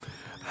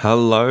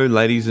Hello,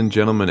 ladies and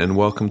gentlemen, and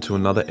welcome to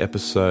another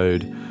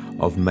episode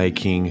of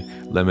Making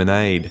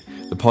Lemonade,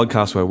 the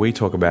podcast where we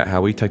talk about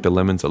how we take the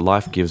lemons that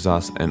life gives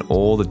us and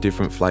all the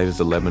different flavors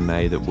of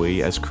lemonade that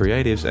we as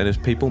creatives and as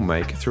people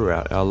make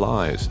throughout our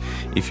lives.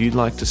 If you'd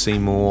like to see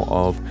more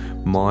of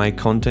my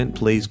content,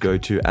 please go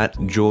to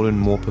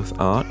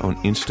 @JordanMorpethArt on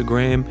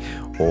Instagram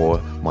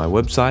or my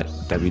website,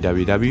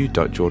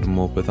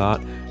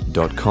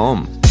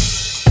 www.jordanmorpethart.com.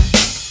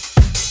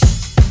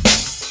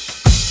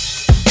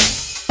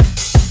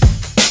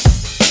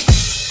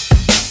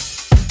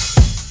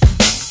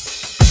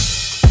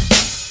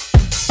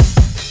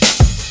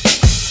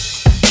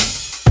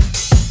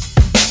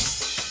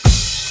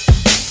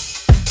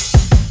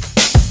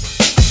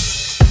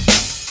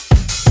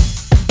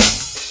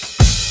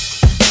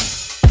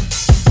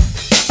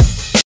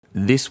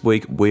 This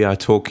week we are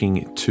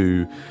talking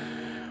to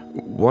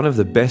one of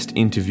the best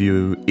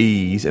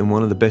interviewees and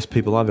one of the best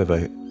people I've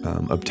ever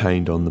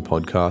obtained on the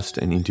podcast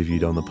and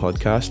interviewed on the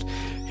podcast.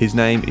 His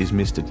name is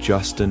Mr.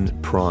 Justin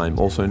Prime,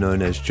 also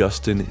known as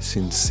Justin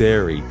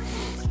Sinceri.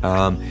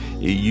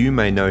 You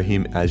may know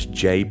him as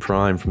J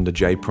Prime from the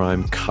J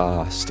Prime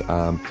cast.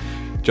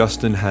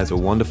 Justin has a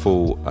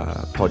wonderful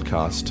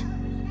podcast.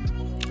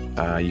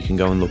 You can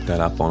go and look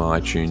that up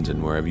on iTunes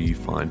and wherever you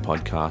find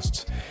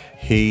podcasts.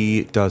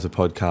 He does a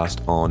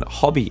podcast on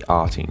hobby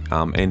arting,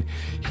 and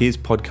his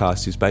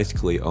podcast is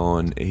basically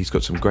on, he's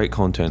got some great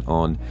content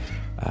on,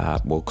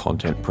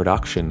 content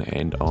production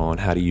and on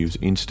how to use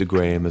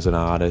Instagram as an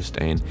artist,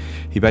 and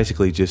he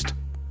basically just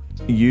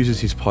uses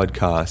his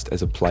podcast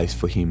as a place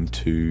for him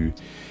to,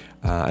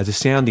 as a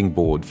sounding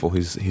board for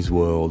his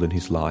world and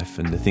his life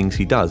and the things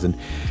he does, and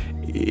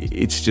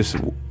it's just,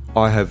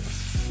 I have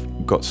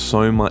got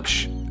so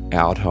much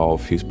out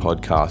of his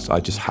podcast. I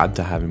just had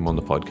to have him on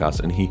the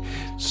podcast, and he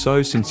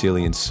so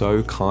sincerely and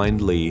so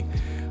kindly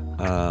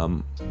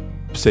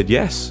said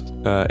yes,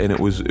 and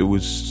it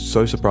was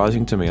so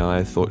surprising to me.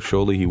 I thought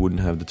surely he wouldn't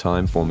have the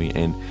time for me,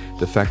 and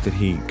the fact that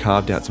he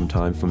carved out some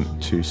time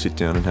to sit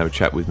down and have a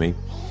chat with me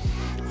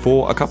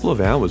for a couple of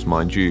hours,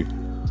 mind you,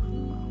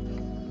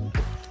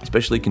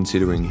 especially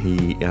considering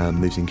he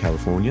lives in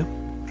California,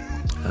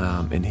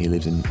 and he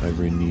lives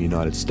over in the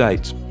United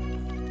States,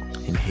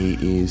 and he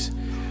is,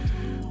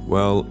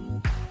 well,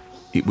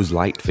 it was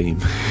late for him.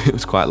 It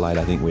was quite late.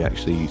 I think we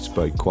actually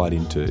spoke quite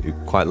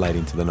late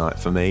into the night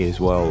for me as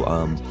well.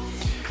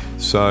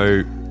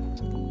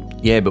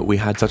 But we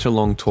had such a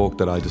long talk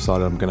that I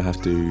decided I'm going to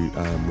have to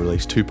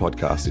release 2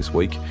 podcasts this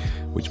week,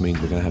 which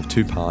means we're going to have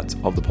 2 parts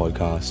of the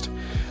podcast.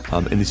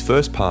 And this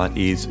first part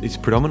it's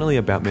predominantly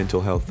about mental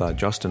health.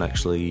 Justin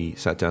actually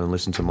sat down and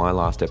listened to my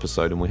last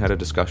episode, and we had a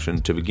discussion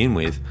to begin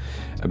with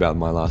about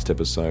my last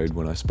episode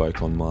when I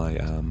spoke on my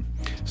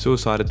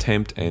suicide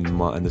attempt and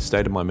the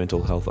state of my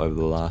mental health over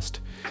the last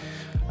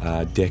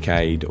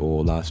decade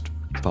or last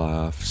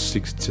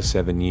 6 to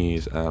 7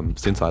 years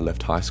since I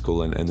left high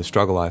school, and the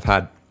struggle I've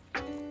had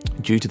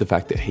due to the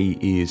fact that he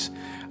is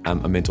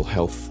a mental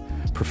health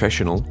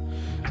professional.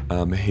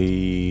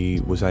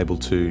 He was able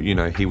to,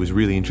 he was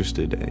really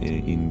interested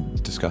in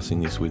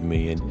discussing this with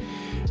me, and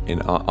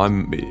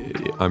I'm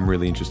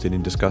really interested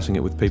in discussing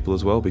it with people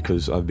as well,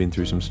 because I've been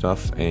through some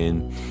stuff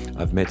and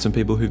I've met some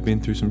people who've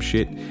been through some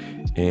shit,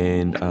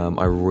 and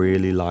I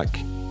really like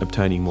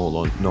obtaining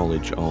more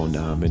knowledge on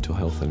mental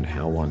health and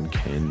how one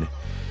can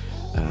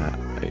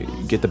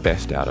get the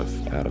best out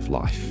of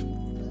life.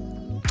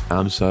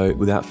 So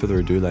without further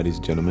ado, ladies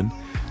and gentlemen,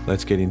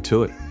 let's get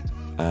into it.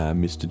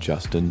 Mr.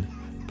 Justin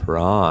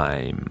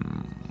Prime.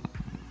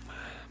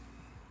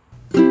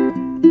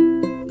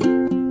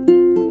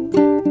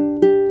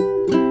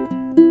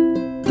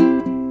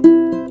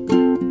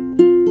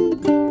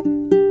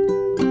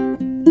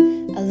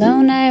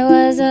 Alone I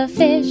was a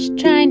fish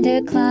trying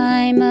to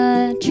climb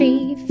a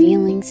tree,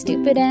 feeling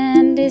stupid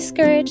and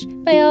discouraged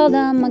by all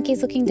the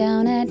monkeys looking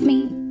down at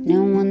me.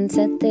 No one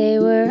said they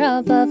were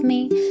above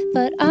me,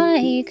 but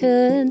I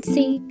could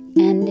see,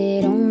 and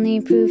it only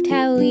proved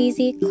how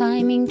easy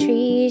climbing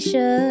trees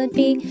should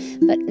be.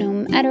 But no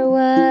matter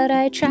what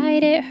I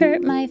tried, it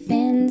hurt my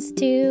fins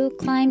to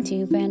climb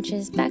 2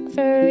 branches back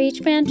for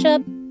each branch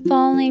up,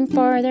 falling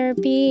farther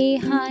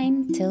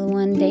behind, till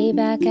one day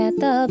back at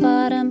the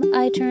bottom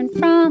I turned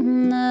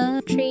from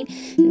the tree,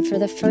 and for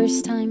the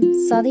first time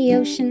saw the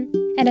ocean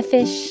and a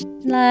fish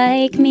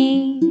like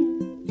me.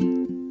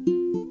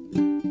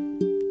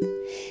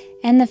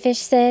 And the fish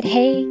said,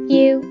 "Hey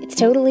you, it's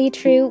totally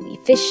true, we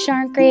fish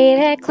aren't great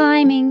at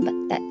climbing, but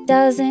that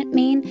doesn't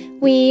mean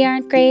we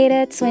aren't great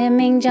at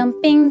swimming,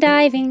 jumping,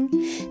 diving.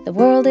 The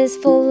world is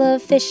full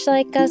of fish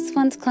like us,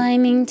 once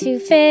climbing to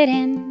fit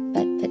in,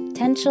 but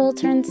potential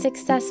turns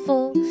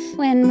successful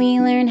when we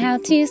learn how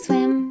to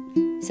swim.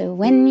 So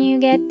when you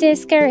get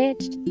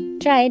discouraged,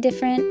 try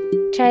different,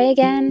 try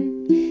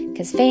again,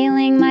 'cause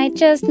failing might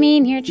just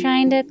mean you're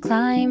trying to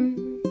climb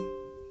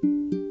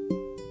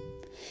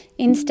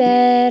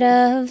instead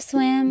of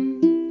swim."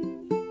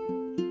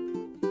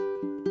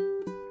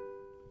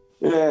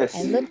 Yes.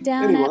 I looked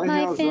down at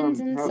my fins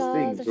and saw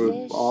things? the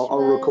fish.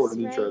 I'll record an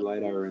was intro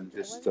right later and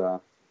just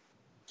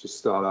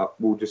start up.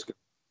 We'll just go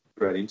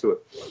straight into it.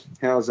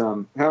 How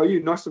are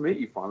you? Nice to meet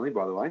you finally,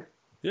 by the way.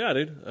 Yeah,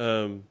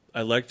 dude.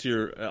 I liked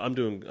your. I'm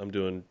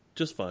doing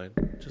just fine.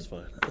 Just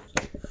fine.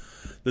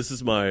 This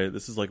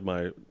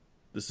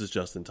is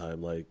just in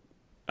time. Like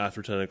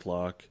after 10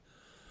 o'clock,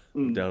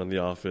 down in the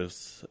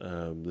office.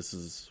 This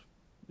is,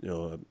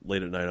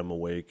 late at night. I'm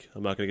awake.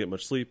 I'm not going to get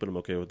much sleep, but I'm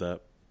okay with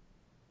that.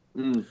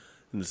 And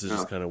this is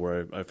just kind of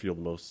where I feel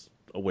the most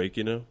awake.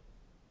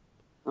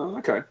 Oh,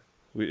 okay.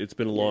 It's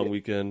been a long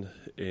weekend,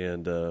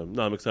 and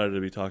no, I'm excited to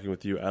be talking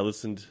with you. I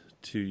listened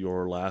to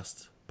your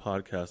last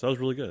podcast. That was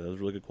really good. That was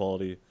really good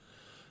quality.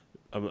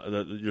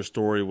 Your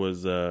story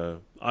was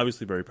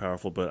obviously very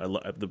powerful,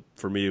 but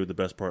for me, the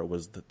best part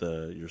was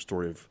your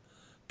story of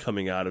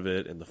coming out of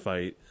it and the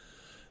fight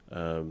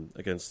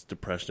against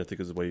depression, I think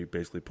is the way you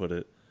basically put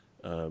it.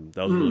 That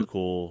was a really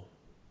cool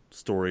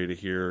story to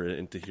hear,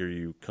 and to hear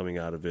you coming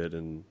out of it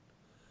and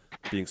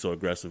being so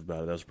aggressive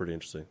about it. That was pretty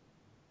interesting.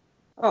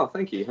 Oh,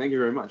 thank you. Thank you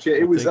very much. Yeah,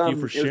 it was. Thank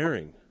you for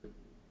sharing.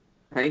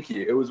 Thank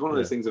you. It was one of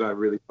those things that I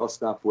really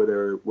tossed up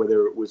whether it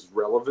was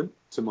relevant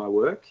to my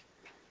work,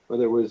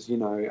 whether it was,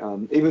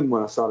 even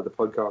when I started the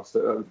podcast,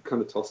 I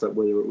kind of tossed up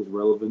whether it was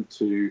relevant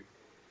to,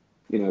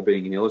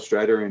 being an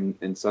illustrator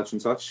and such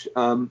and such.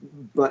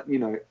 But,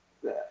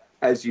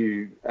 as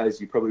you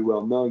probably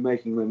well know,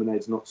 Making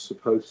Lemonade's not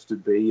supposed to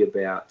be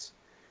about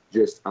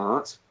just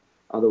art.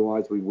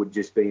 Otherwise, we would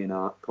just be an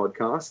art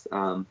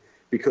podcast.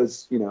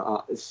 Because,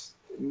 art is,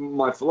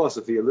 my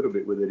philosophy a little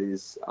bit with it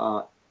is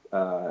art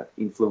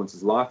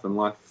influences life, and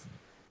life,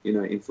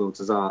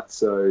 influences art.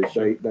 So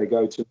they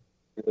go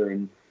together,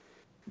 and,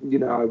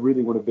 I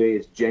really want to be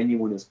as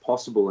genuine as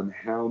possible. And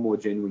how more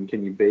genuine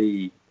can you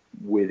be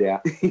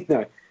without,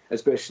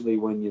 especially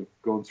when you've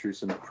gone through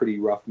some pretty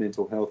rough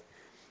mental health.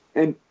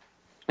 And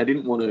I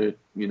didn't want to,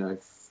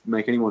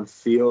 make anyone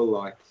feel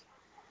like,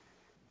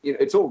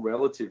 it's all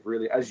relative,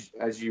 really.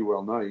 As you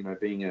well know,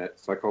 being a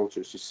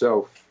psychologist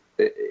yourself,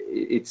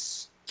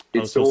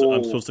 I'm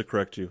supposed to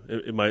correct you.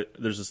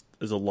 There's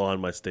a law in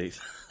my state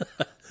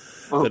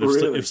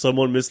that if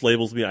someone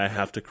mislabels me, I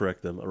have to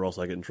correct them, or else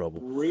I get in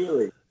trouble.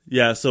 Really?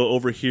 Yeah. So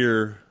over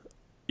here,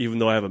 even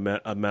though I have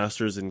a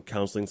master's in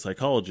counseling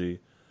psychology,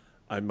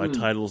 my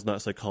title is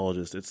not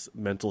psychologist. It's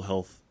mental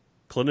health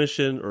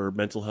clinician, or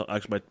mental health.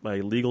 Actually, my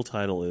legal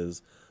title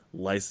is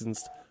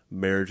licensed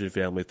marriage and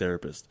family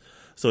therapist.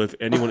 So if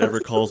anyone ever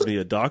calls me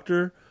a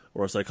doctor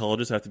or a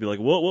psychologist, I have to be like,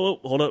 whoa,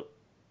 hold up.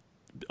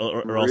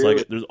 Or else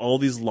there's all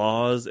these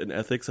laws and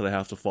ethics that I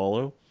have to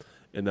follow,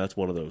 and that's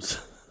one of those.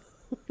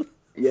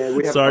 Yeah,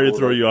 sorry to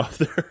throw you off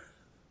there.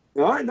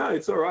 No,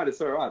 it's all right.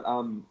 It's all right.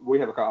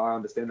 I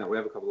understand that we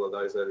have a couple of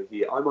those over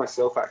here. I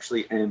myself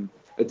actually am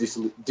a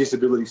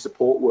disability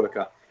support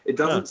worker. It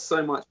doesn't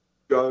so much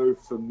go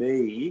for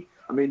me.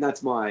 I mean,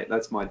 that's my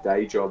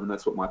day job, and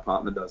that's what my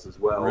partner does as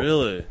well.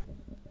 Really?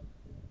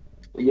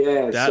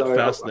 Yeah. That's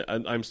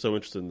fascinating. I'm so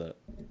interested in that.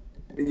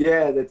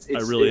 Yeah,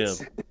 I really am.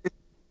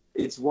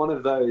 It's one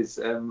of those.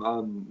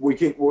 We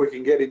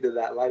can get into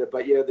that later,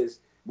 but yeah,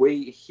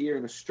 we here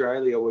in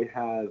Australia, we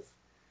have.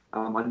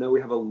 I know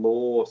we have a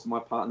law. So my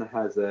partner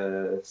has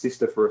a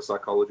sister for a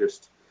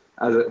psychologist,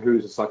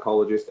 who's a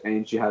psychologist,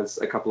 and she has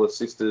a couple of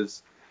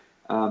sisters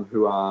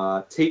who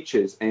are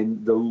teachers.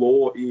 And the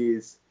law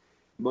is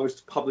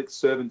most public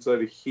servants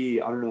over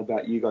here. I don't know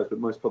about you guys, but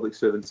most public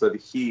servants over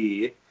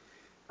here,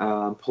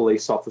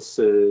 police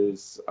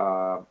officers,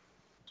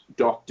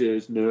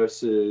 doctors,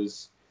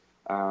 nurses,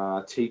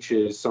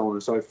 teachers, so on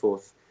and so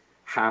forth,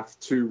 have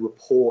to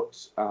report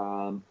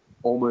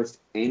almost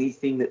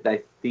anything that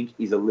they think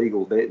is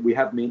illegal. We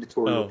have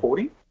mandatory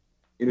reporting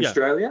in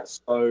Australia.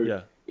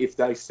 So if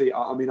they see,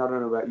 I mean, I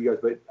don't know about you guys,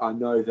 but I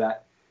know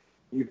that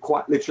you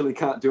quite literally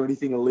can't do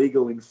anything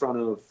illegal in front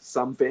of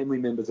some family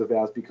members of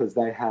ours because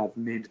they have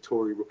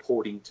mandatory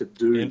reporting to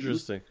do.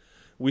 Interesting.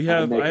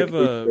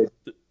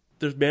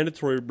 There's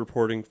mandatory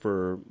reporting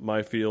for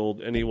my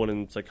field, anyone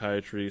in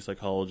psychiatry,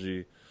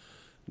 psychology,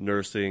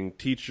 nursing,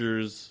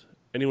 teachers,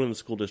 anyone in the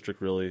school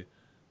district, really.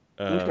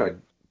 Okay.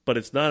 But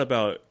it's not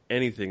about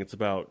anything. It's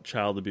about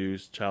child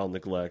abuse, child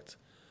neglect.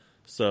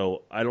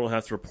 So I don't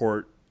have to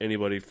report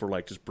anybody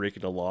for just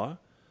breaking a law,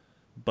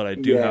 but I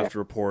do have to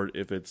report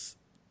if it's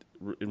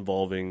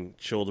involving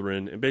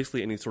children and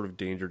basically any sort of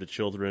danger to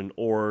children,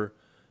 or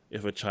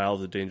if a child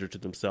is a danger to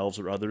themselves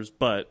or others.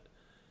 But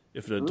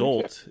if an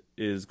adult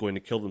is going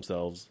to kill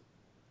themselves,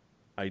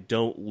 I'm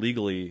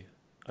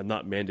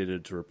not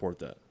mandated to report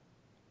that.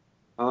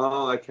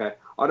 Oh, okay.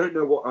 I don't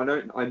know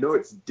I know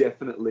it's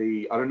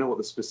definitely. I don't know what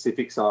the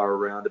specifics are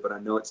around it, but I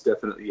know it's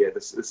definitely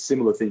a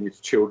similar thing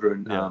with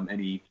children.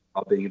 Any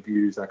being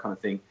abused, that kind of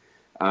thing.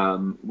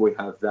 We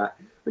have that.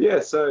 But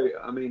yeah. So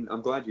I mean,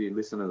 I'm glad you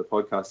listened to the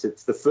podcast.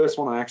 It's the first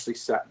one I actually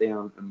sat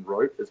down and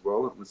wrote as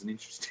well. It was an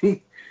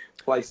interesting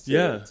place to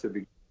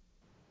be.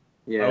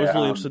 Yeah, I was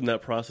really interested in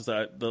that process.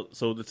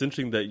 So it's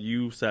interesting that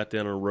you sat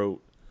down and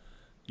wrote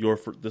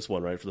this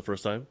one, right, for the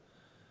first time.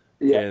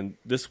 Yeah. And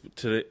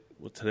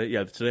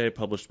today I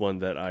published one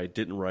that I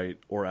didn't write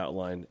or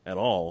outline at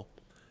all,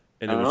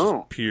 and it was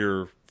just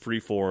pure free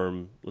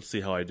form. Let's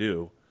see how I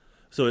do.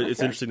 So it's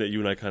interesting that you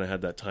and I kind of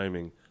had that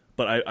timing.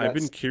 But I've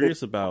been That's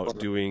curious about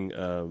doing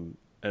a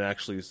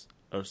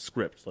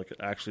script, like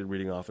actually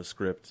reading off a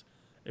script,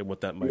 and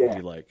what that might yeah.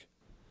 be like.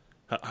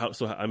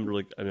 So now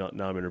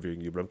I'm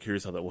interviewing you, but I'm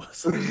curious how that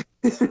was.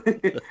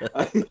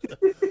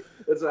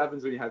 That's what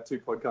happens when you have two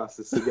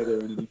podcasters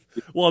together.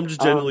 Well, I'm just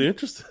genuinely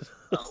interested.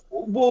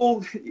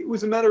 Well, it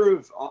was a matter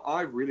of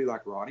I really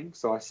like writing,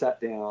 so I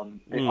sat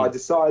down and I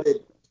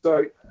decided.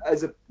 So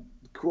as a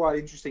quite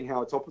interesting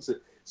how it's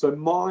opposite. So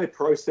my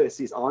process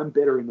is I'm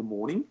better in the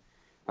morning.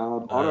 I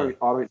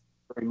don't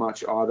very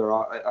much either.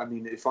 I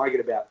mean, if I get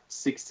about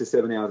 6 to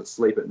 7 hours of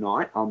sleep at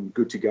night, I'm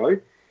good to go.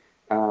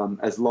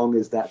 As long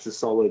as that's a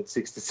solid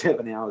 6 to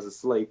 7 hours of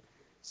sleep.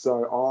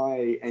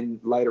 So and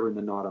later in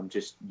the night, I'm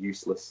just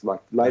useless. Like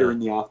later in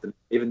the afternoon,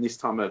 even this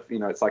time of,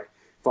 it's like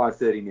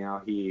 5:30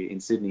 now here in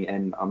Sydney,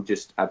 and I'm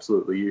just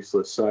absolutely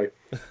useless. So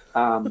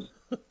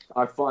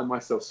I find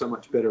myself so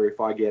much better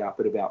if I get up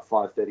at about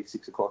 5:30,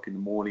 6 o'clock in the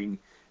morning,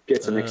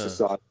 get some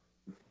exercise,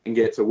 and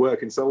get to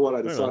work. And so what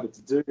I decided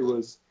to do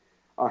was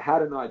I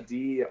had an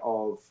idea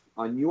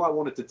I knew I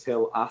wanted to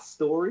tell a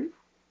story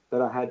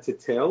that I had to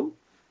tell.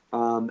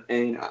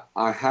 And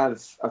I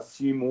have a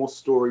few more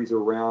stories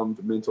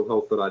around mental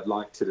health that I'd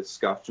like to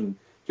discuss and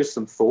just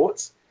some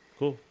thoughts.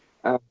 Cool.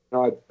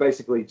 I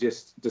basically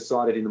just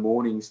decided in the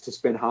mornings to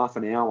spend half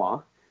an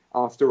hour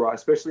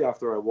especially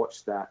after I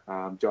watched that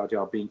Jar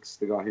Jar Binks,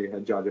 the guy who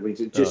had Jar Jar Binks.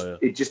 It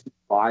just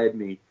inspired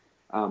me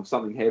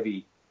something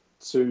heavy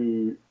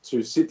to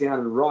sit down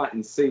and write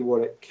and see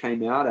what it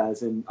came out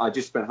as. And I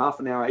just spent half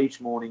an hour each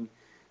morning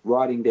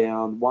writing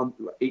down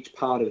each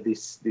part of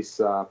this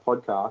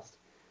podcast.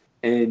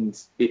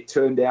 And it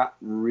turned out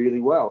really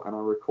well. And I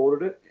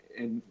recorded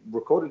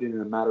it in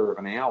a matter of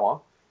an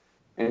hour,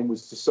 and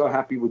was just so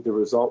happy with the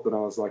result that I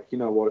was like, you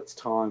know what, it's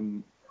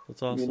time.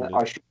 That's awesome.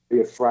 I shouldn't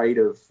be afraid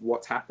of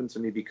what's happened to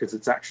me, because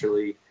it's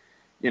actually,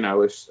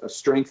 a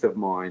strength of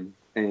mine,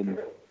 and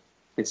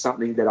it's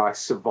something that I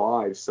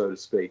survived, so to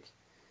speak.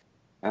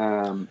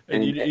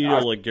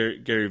 Like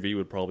Gary Vee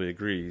would probably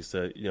agree. He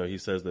said, he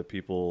says that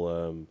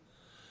people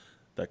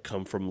that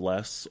come from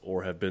less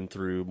or have been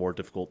through more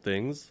difficult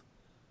things,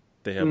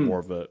 they have more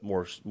of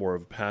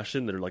a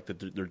passion. They're like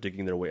they're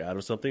digging their way out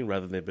of something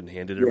rather than they've been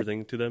handed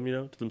everything to them,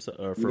 to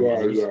themselves from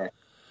others. Yeah.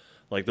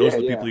 Like those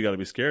are the people you got to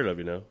be scared of,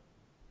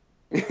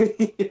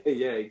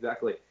 Yeah,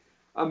 exactly.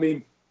 I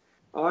mean,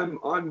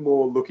 I'm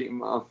more looking.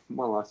 My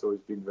life's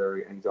always been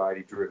very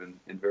anxiety driven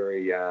and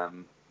very,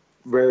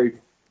 very,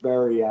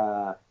 very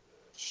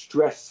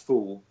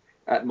stressful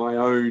at my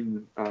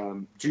own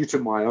due to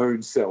my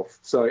own self.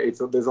 So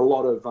there's a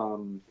lot of.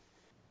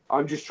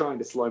 I'm just trying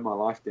to slow my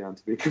life down,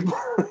 to be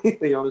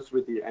completely honest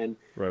with you, and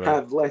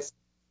have less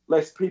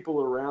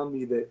people around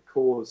me that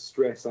cause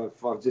stress. I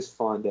just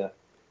find a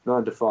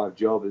 9-to-5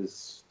 job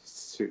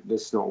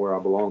that's not where I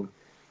belong.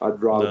 I'd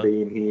rather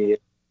be in here,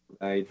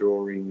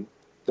 drawing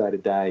day to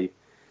day.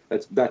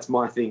 That's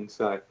my thing.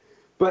 So,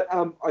 but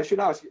I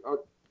should ask you.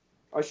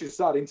 I should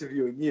start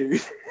interviewing you.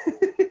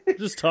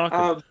 Just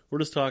talking. We're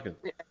just talking.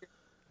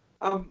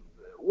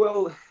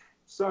 Well,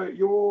 so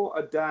you're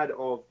a dad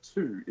of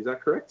 2, is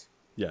that correct?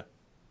 Yeah.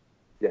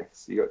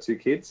 Yes, you got 2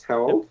 kids. How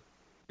old?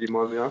 Do you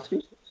mind me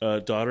asking?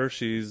 Daughter,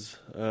 she's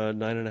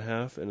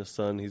 9.5, and a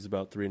son, he's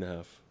about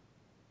 3.5.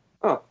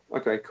 Oh,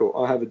 okay, cool.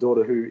 I have a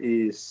daughter who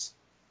is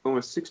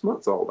almost 6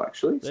 months old,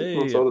 actually. 6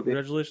 months old.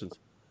 Congratulations.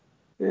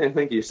 Yeah,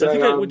 thank you.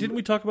 So, didn't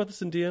we talk about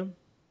this in DM?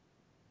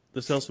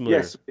 This sounds familiar.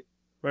 Yes.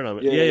 Right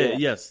on. Yeah.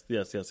 Yes. Yeah,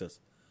 I'm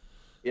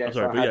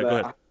sorry, but go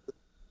ahead.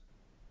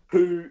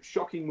 Who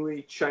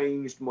shockingly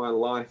changed my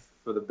life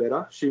for the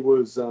better. She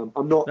was. I'm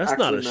not. That's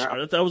not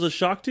a. That was a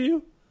shock to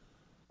you.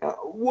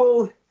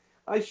 Well,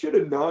 I should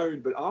have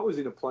known, but I was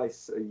in a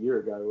place a year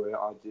ago where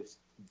I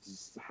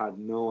just had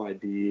no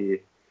idea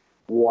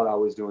what I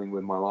was doing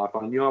with my life.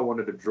 I knew I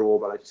wanted to draw,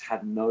 but I just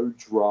had no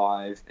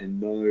drive and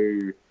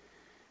no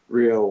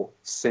real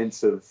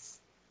sense of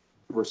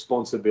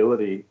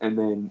responsibility. And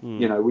then,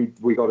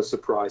 we got a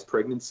surprise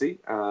pregnancy,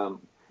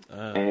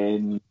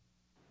 and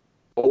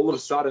all of a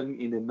sudden,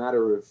 in a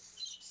matter of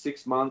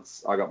 6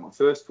 months, I got my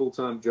first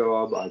full-time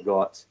job. I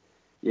got,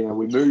 we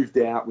moved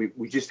out.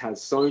 We just had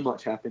so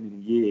much happen in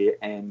a year,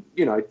 and,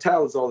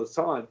 tales all the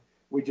time.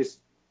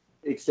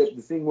 Except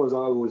the thing was,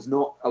 I was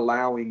not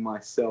allowing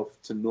myself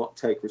to not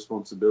take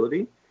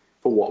responsibility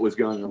for what was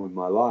going on with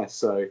my life.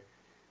 So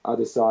I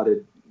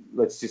decided,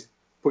 let's just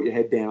put your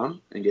head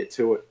down and get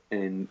to it.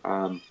 And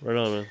right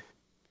on,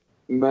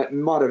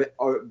 man. Might have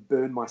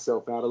burned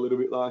myself out a little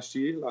bit last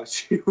year.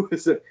 Last year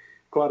was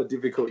quite a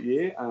difficult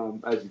year,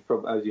 as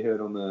you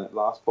heard on the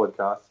last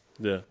podcast.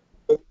 Yeah.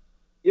 But,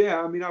 yeah,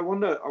 I mean, I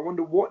wonder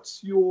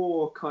what's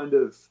your kind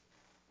of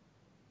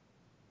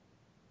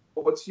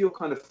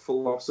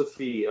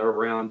philosophy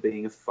around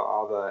being a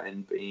father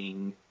and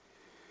being,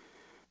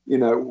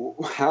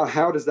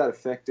 how does that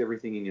affect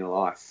everything in your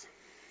life?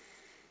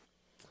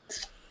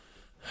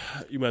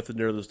 You might have to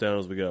narrow this down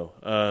as we go.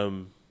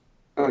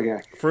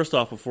 Okay. First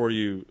off, before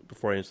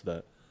I answer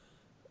that,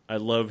 I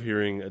love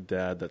hearing a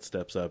dad that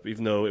steps up,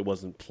 even though it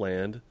wasn't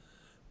planned,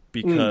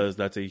 because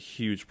that's a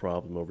huge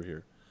problem over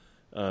here.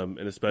 And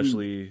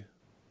especially,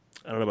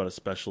 I don't know about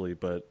especially,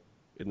 but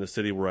in the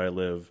city where I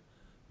live,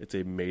 it's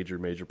a major,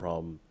 major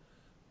problem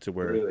to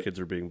where kids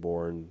are being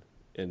born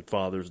and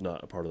father's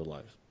not a part of their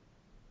lives.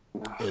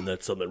 And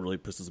that's something that really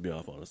pisses me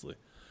off, honestly.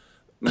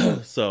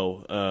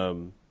 So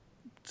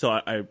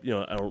I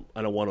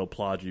don't want to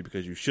applaud you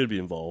because you should be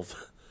involved,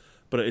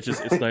 but it's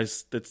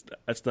nice.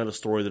 That's not a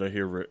story that I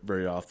hear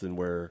very often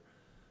where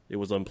it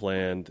was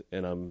unplanned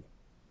and I'm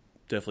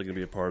definitely going to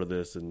be a part of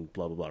this and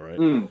blah, blah, blah.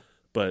 Right.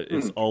 But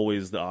it's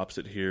always the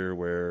opposite here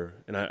where,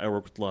 and I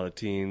work with a lot of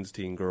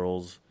teen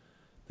girls.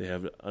 They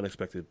have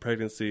unexpected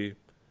pregnancy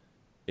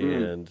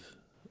and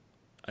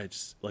I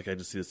just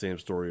see the same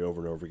story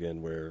over and over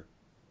again where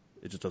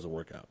it just doesn't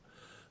work out.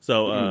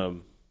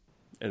 So,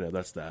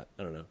 that's that.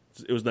 I don't know.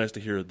 It was nice to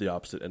hear the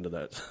opposite end of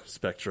that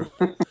spectrum,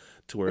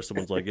 to where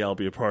someone's like, "Yeah, I'll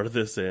be a part of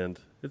this," and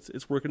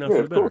it's working out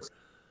for the better. Course.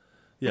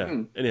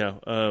 Yeah.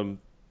 Anyhow,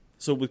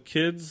 so with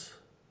kids,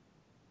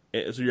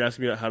 so you're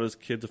asking me about how does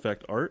kids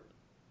affect art,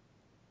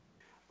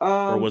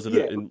 or was it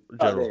in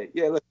general?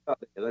 Let's start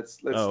there. Let's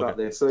start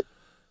there. So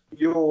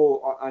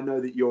I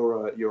know that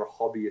you're a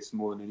hobbyist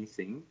more than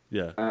anything.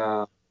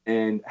 Yeah.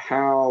 And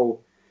how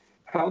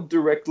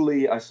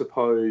directly, I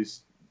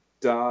suppose,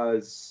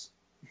 does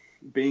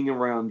being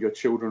around your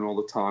children all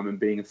the time and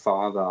being a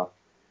father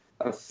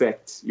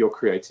affect your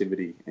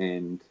creativity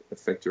and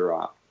affect your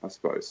art, I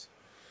suppose?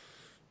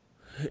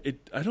 A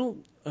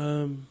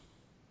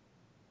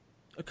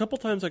couple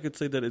times I could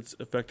say that it's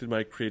affected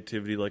my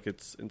creativity, like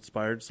it's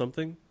inspired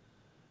something.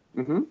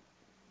 Mm-hmm.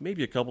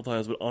 Maybe a couple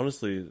times, but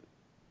honestly,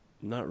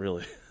 not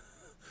really.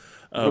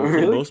 Really?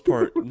 For the most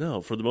part,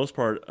 no. For the most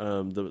part,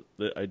 the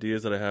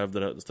ideas that I have,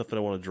 the stuff that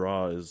I want to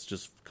draw,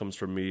 comes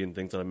from me and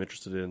things that I'm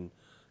interested in,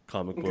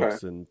 comic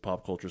books and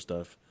pop culture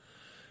stuff,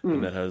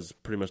 and that has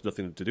pretty much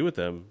nothing to do with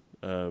them.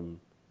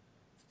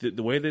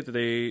 The way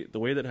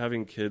that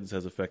having kids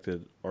has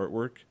affected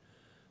artwork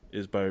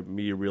is by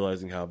me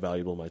realizing how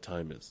valuable my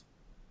time is,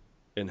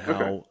 and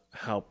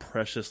how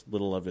precious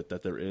little of it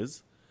that there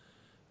is.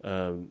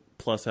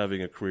 Plus,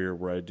 having a career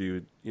where I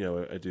do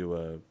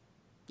a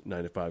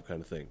 9-to-5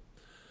 kind of thing.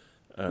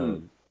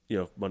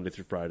 Monday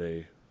through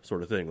Friday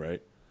sort of thing,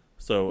 right?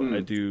 So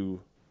I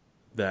do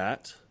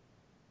that.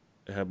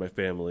 I have my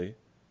family,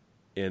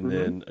 and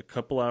then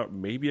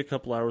maybe a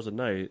couple hours a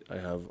night, I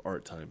have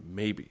art time,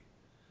 maybe.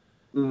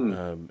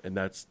 And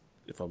that's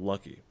if I'm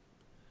lucky.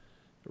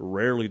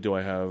 Rarely do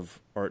I have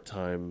art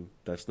time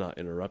that's not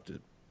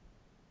interrupted.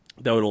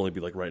 That would only be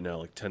like right now,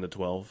 like 10 to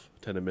 12,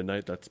 10 to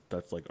midnight.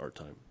 That's like art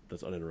time.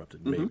 That's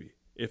uninterrupted, maybe,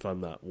 if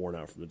I'm not worn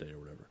out from the day or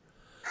whatever.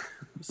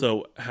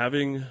 So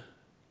having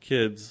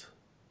kids,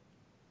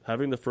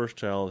 having the first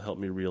child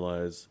helped me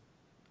realize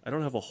I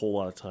don't have a whole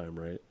lot of time,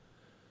 right?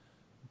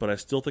 But I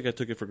still think I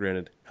took it for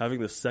granted.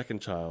 Having the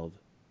second child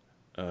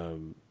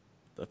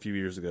a few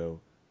years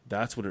ago,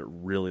 that's when it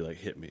really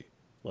hit me.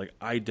 Like,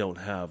 I don't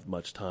have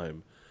much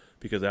time,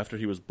 because after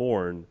he was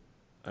born,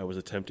 I was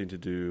attempting to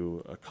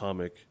do a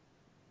comic,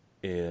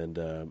 and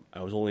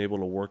I was only able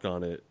to work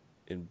on it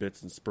in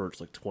bits and spurts,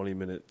 like 20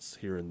 minutes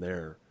here and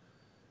there.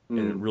 And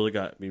it really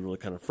got me really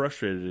kind of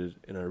frustrated,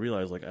 and I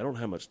realized, I don't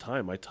have much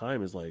time. My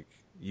time is,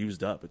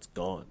 used up. It's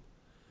gone.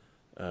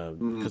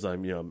 Because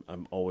I'm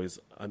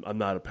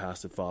not a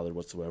passive father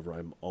whatsoever.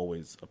 I'm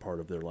always a part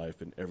of their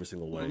life in every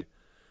single way.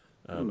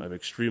 I'm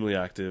extremely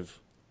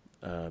active.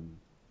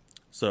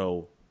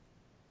 So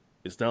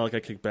it's not like I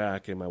kick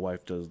back and my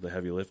wife does the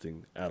heavy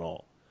lifting at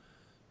all.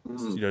 You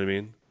know what I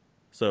mean?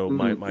 So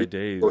my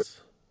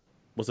days,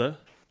 what's that?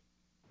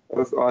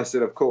 I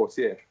said, of course,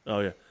 yeah. Oh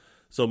yeah.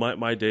 So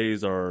my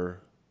days are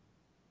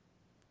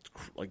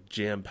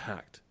jam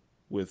packed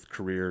with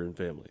career and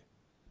family,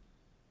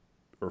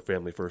 or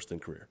family first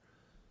and career.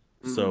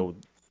 So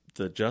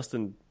the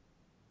Justin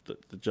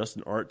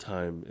art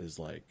time is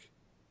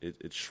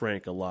it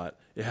shrank a lot.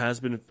 It has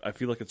been. I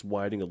feel like it's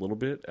widening a little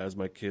bit as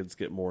my kids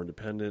get more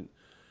independent.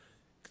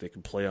 They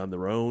can play on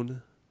their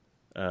own,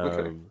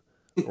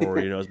 or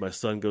as my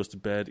son goes to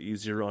bed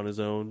easier on his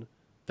own.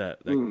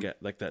 That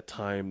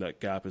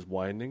gap is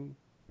widening.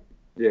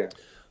 Yeah.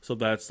 So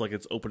that's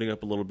it's opening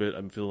up a little bit.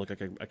 I'm feeling like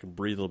I can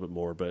breathe a little bit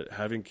more. But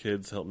having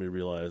kids helped me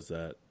realize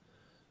that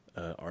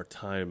our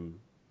time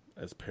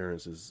as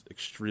parents is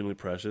extremely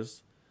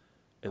precious,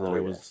 and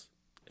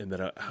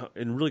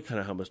and really kind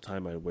of how much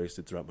time I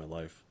wasted throughout my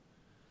life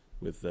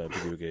with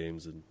video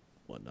games and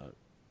whatnot.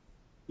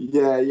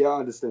 Yeah, I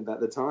understand that.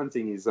 The time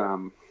thing is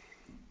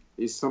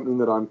something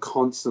that I'm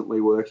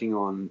constantly working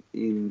on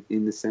in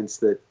the sense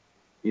that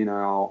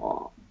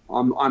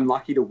I'm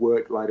lucky to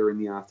work later in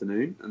the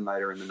afternoon and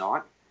later in the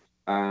night.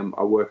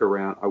 I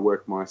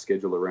work my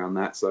schedule around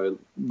that. So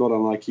not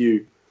unlike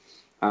you,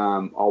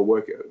 I'll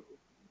work.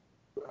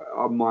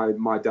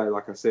 My day,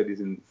 like I said, is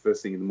in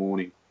first thing in the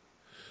morning.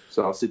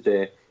 So I'll sit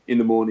there in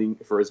the morning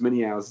for as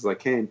many hours as I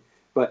can.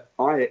 But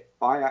I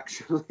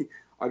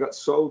got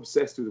so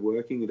obsessed with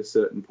working at a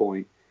certain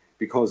point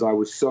because I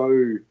was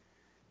so,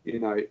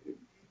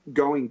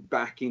 going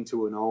back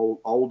into an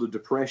older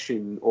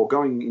depression or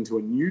going into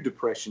a new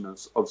depression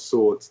of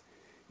sorts,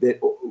 that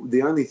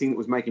the only thing that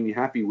was making me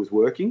happy was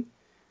working,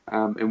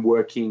 and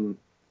working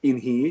in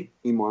here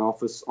in my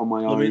office on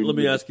my own. Let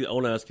me ask you. I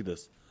want to ask you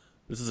this.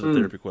 This isn't a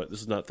therapy question.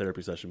 This is not a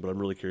therapy session, but I'm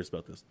really curious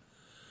about this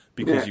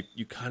because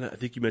you kind of, I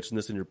think you mentioned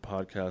this in your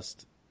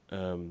podcast,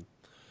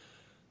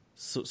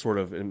 sort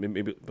of, and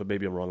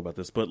maybe I'm wrong about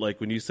this, but like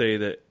when you say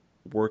that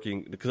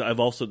working, because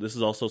this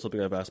is also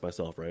something I've asked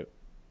myself, right?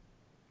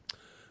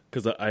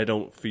 Because I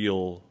don't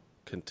feel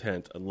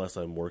content unless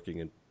I'm working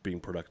and being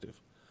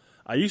productive.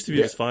 I used to be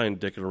just fine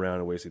dicking around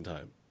and wasting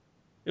time.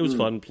 It was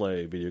fun to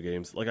play video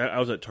games. Like I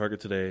was at Target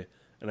today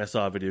and I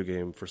saw a video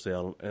game for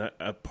sale, and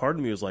a part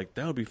of me was like,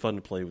 that would be fun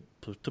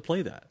to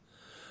play that.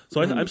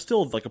 So I'm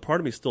still like, a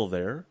part of me is still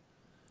there.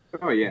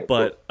 Oh yeah,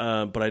 but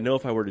I know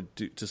if I were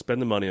to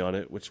spend the money on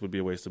it, which would be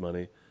a waste of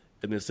money,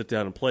 and then sit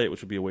down and play it,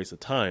 which would be a waste of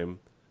time,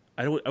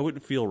 I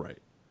wouldn't feel right.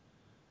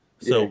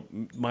 So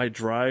my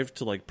drive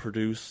to like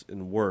produce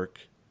and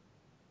work,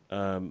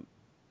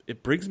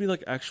 it brings me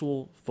like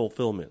actual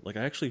fulfillment. Like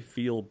I actually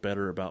feel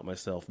better about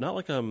myself. Not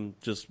like I'm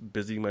just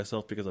busying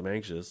myself because I'm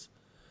anxious.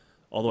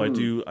 Although I'm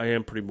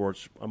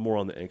more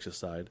on the anxious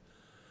side.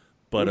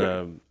 But you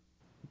know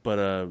what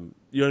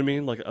I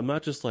mean? Like I'm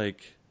not just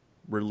like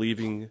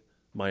relieving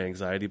my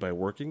anxiety by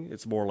working.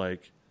 It's more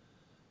like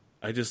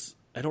I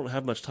don't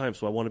have much time,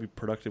 so I want to be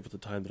productive with the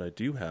time that I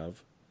do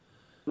have.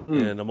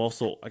 And I'm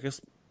also, I guess,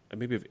 I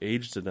maybe have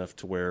aged enough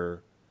to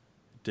where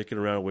dicking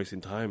around and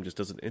wasting time just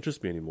doesn't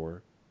interest me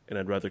anymore. And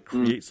I'd rather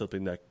create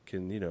something that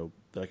can,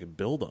 that I can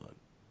build on.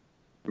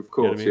 Of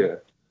course, you know what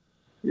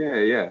I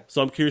mean? Yeah.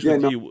 So I'm curious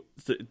with you.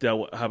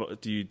 How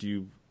about do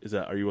you?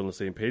 Are you on the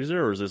same page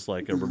there, or is this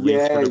like a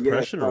relief for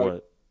depression, or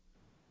what?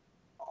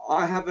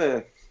 I have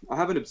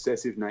an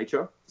obsessive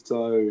nature,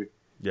 so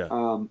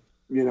you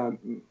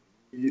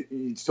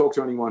talk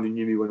to anyone who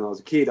knew me when I was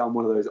a kid. I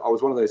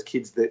was one of those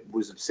kids that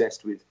was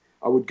obsessed with.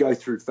 I would go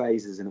through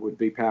phases, and it would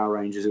be Power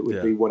Rangers, it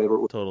would be whatever it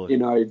was, totally.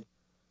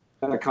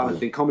 That kind of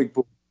thing, comic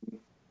book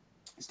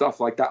stuff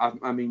like that.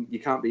 I mean, you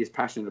can't be as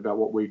passionate about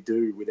what we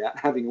do without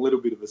having a little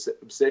bit of an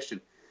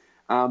obsession.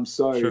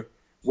 Sure.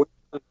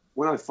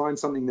 When I find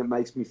something that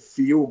makes me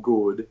feel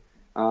good,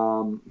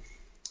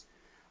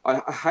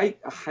 I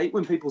hate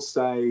when people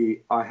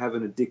say I have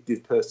an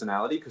addictive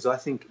personality, because I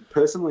think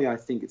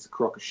it's a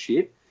crock of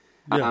shit.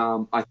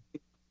 Yeah. I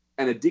think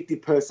an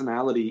addictive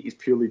personality is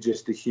purely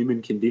just the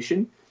human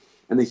condition,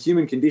 and the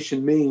human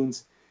condition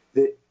means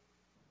that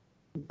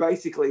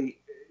basically,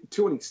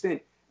 to an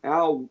extent,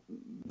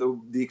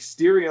 the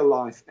exterior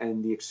life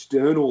and the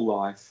external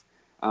life,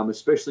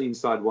 especially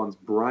inside one's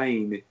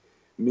brain,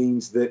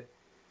 means that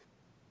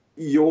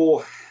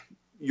you're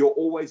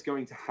always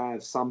going to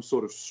have some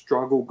sort of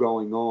struggle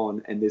going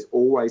on, and there's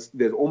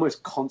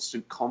almost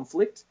constant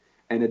conflict,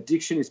 and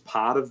addiction is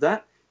part of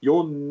that.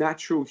 Your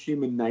natural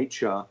human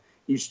nature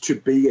is to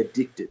be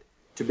addicted,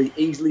 to be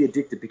easily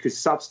addicted, because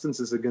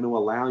substances are going to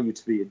allow you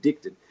to be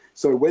addicted.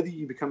 So whether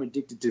you become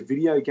addicted to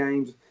video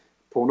games,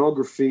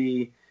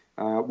 pornography,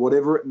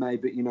 whatever it may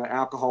be,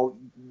 alcohol,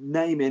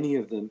 name any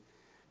of them,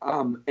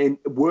 and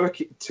work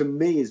to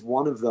me is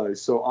one of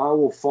those. So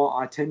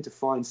I tend to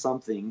find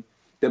something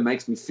that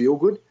makes me feel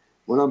good.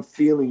 When I'm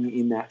feeling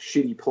in that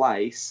shitty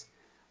place,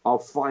 I'll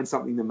find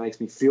something that makes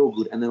me feel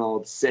good, and then I'll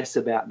obsess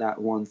about that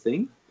one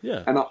thing.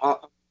 Yeah. And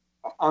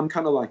I'm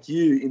kind of like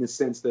you in the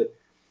sense that,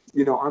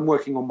 I'm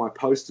working on my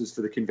posters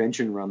for the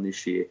convention run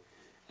this year.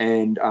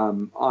 And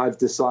I've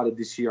decided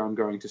this year I'm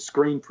going to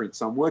screen print.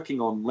 So I'm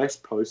working on less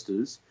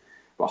posters,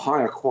 but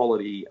higher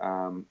quality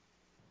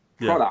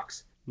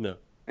products. No.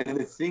 And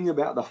the thing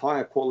about the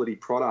higher quality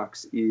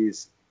products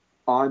is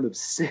I'm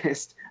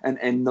obsessed.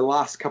 And the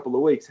last couple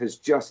of weeks has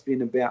just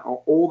been about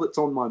all that's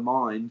on my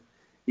mind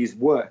is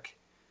work.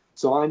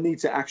 So I need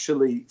to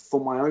actually, for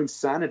my own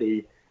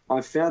sanity,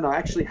 I found I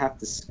actually have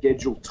to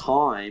schedule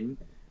time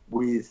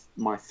with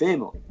my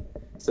family.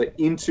 So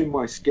into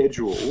my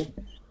schedule,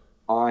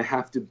 I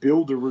have to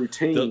build a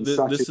routine.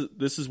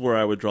 This is where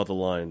I would draw the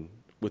line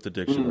with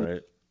addiction,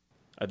 right?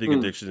 I think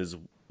addiction is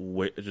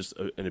just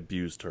an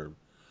abused term.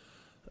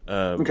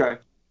 Okay.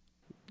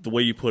 The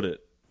way you put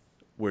it,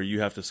 where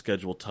you have to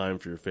schedule time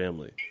for your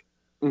family.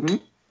 Mm-hmm.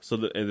 So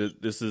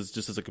this is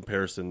just as a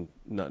comparison,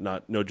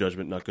 not no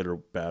judgment, not good or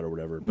bad or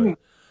whatever, but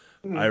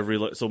I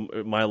realize, so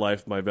my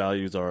life, my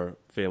values are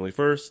family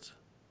first,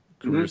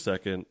 career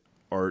second,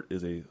 art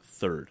is a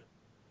third.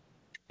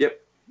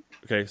 Yep.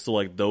 Okay, so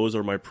like those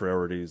are my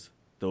priorities.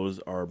 Those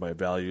are my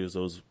values.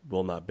 Those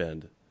will not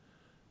bend.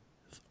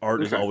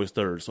 Art is always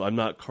third. So I'm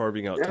not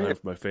carving out time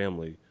for my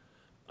family.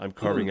 I'm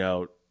carving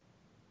out.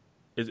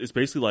 It's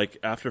basically like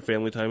after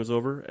family time is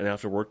over and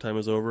after work time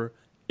is over,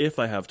 if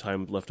I have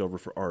time left over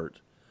for art,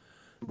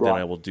 then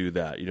I will do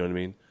that. You know what I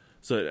mean?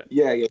 So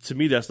to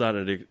me, that's not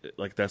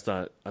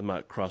I'm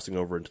not crossing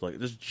over into like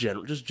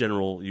just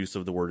general use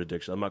of the word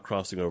addiction. I'm not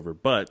crossing over.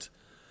 But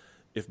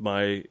if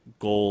my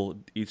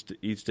goal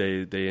each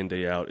day in,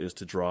 day out is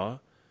to draw,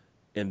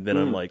 and then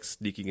I'm like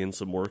sneaking in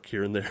some work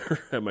here and there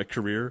at my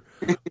career,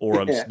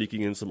 or I'm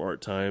sneaking in some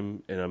art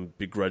time, and I'm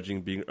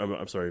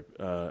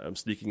I'm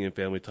sneaking in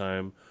family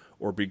time,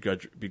 or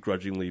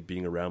begrudgingly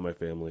being around my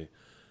family.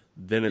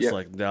 then it's Yeah.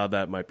 like now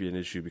that might be an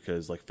issue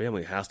because like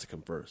family has to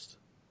come first.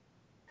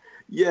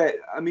 Yeah,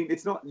 I mean,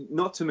 it's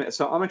not to me.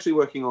 So I'm actually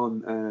working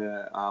on.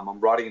 I'm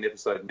writing an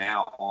episode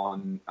now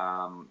on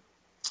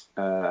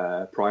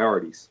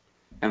priorities,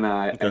 and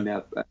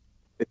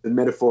it's a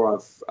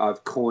metaphor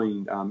I've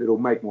coined. It'll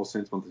make more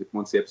sense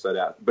once the episode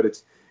out. But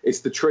it's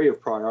the tree of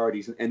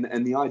priorities,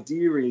 and the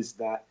idea is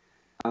that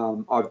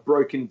I've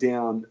broken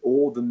down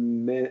all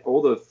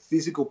the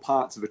physical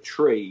parts of a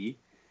tree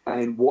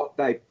and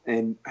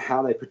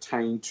how they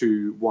pertain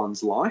to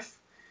one's life.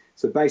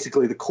 So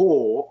basically, the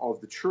core of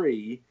the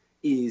tree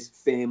is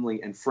family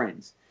and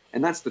friends,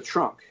 and that's the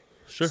trunk.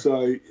 Sure.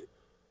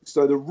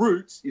 So the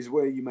roots is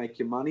where you make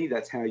your money.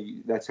 That's how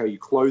you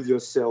clothe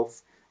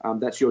yourself.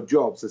 That's your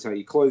jobs. That's how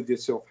you clothe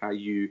yourself. How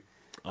you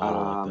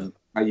how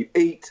you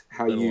eat.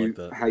 How you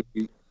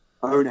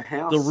own a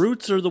house. The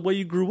roots are the way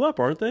you grew up,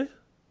 aren't they?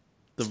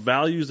 The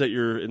values that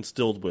you're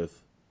instilled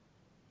with.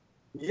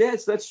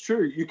 Yes, that's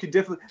true. You could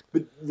definitely.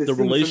 But the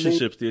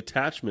relationships, the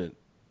attachment.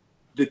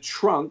 The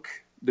trunk,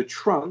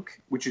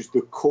 which is the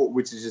core,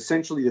 which is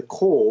essentially the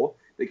core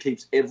that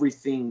keeps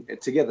everything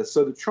together.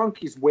 So the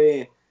trunk is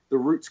where the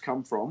roots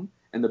come from,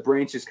 and the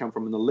branches come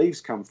from, and the leaves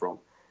come from.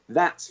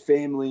 That's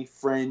family,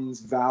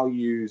 friends,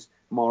 values,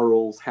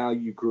 morals, how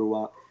you grew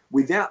up.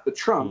 Without the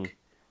trunk,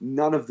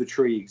 none of the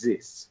tree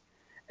exists.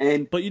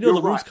 But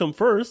the roots come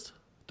first,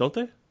 don't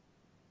they?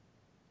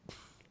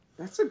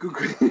 That's a good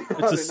question.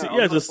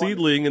 It's a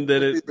seedling, and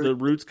then the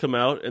roots come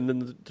out, and then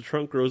the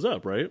trunk grows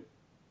up, right?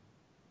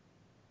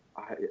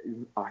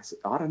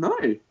 I don't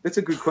know. That's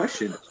a good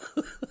question.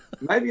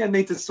 Maybe I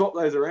need to swap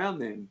those around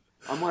then.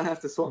 I might have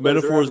to swap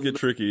metaphors those around. get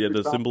tricky. Yeah,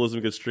 the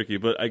symbolism gets tricky,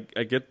 but I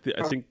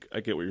think I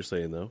get what you're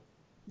saying though.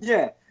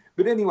 Yeah,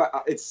 but anyway,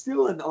 it's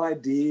still an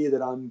idea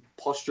that I'm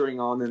posturing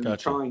on and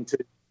trying to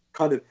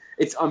kind of.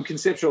 I'm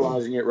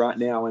conceptualizing it right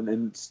now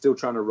and still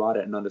trying to write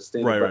it and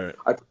understand. Right.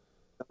 I put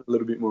a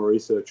little bit more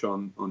research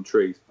on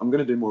trees. I'm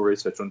going to do more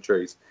research on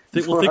trees.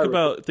 Think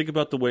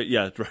about the way.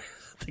 Yeah, right.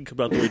 Think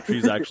about the way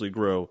trees actually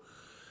grow.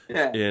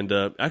 Yeah. And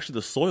actually,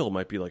 the soil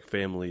might be like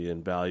family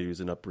and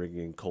values and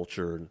upbringing,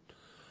 culture, and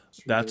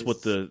that's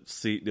what the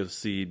seed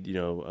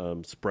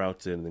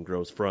sprouts in and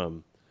grows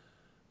from,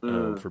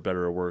 for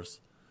better or worse.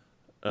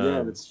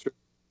 Yeah, that's true.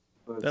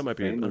 That might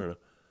be. I don't know.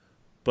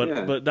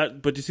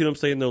 But you see what I'm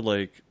saying though?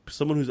 Like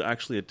someone who's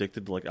actually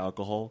addicted to like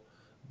alcohol,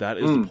 that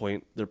is the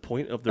point. Their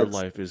point of their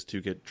life is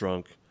to get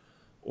drunk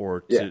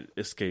or to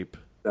escape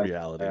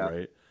reality,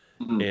 right?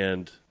 Mm-hmm.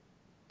 And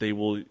they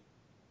will.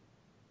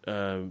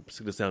 It's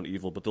going to sound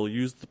evil, but they'll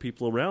use the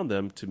people around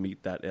them to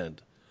meet that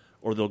end,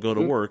 or they'll go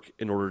to work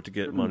in order to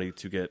get money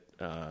to get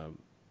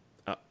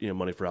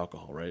money for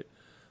alcohol, right?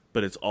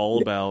 But it's all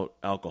about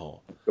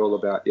alcohol. It's all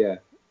about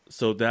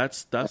So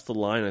that's the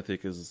line I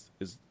think is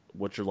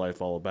what's your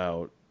life all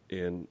about,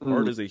 and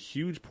art is a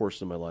huge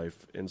portion of my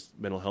life, and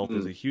mental health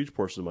is a huge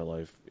portion of my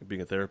life,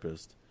 being a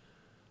therapist.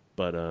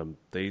 But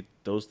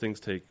those things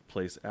take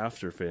place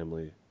after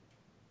family.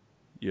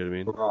 You know what I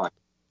mean? Right.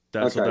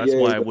 That's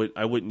why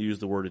I wouldn't use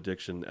the word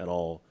addiction at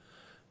all.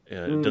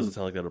 It doesn't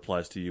sound like that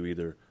applies to you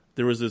either.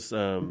 There was this.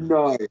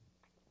 No.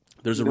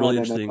 There's a really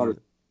interesting.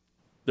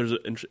 There's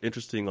an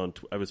interesting on.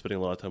 I've been spending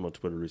a lot of time on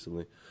Twitter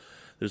recently.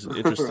 There's an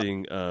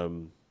interesting. A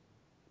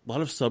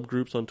lot of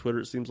subgroups on Twitter.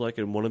 It seems like,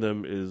 and one of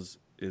them is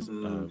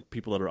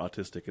people that are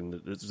autistic, and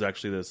there's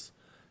actually this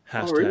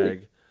hashtag. Oh,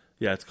 really?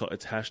 Yeah,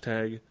 it's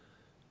hashtag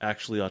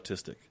actually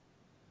autistic,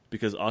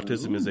 because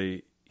autism is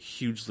a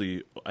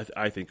hugely,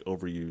 I think,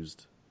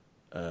 overused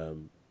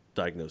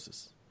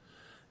diagnosis.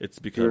 It's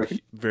become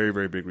very,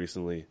 very big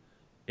recently,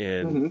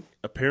 and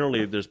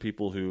apparently there's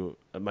people who,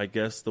 my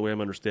guess, the way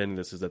I'm understanding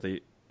this is that they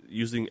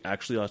using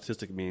actually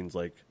autistic means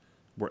like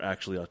we're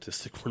actually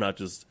autistic. We're not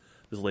just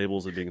these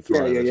labels are being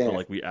thrown at us, but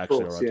like we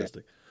actually are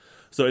autistic.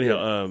 So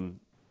anyhow,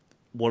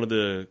 one of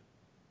the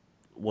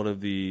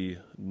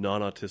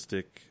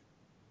non-autistic,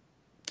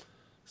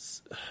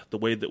 the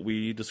way that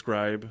we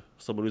describe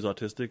someone who's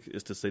autistic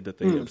is to say that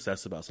they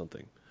obsess about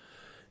something.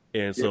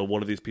 And so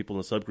one of these people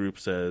in the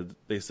subgroup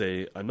they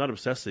say, I'm not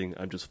obsessing,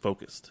 I'm just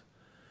focused.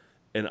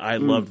 And I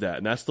love that.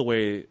 And that's the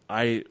way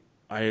I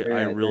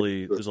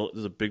really, there's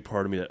a big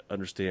part of me that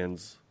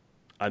understands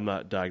I'm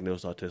not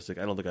diagnosed autistic.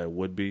 I don't think I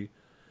would be,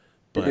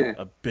 but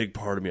a big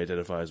part of me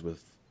identifies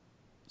with,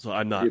 so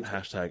I'm not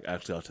hashtag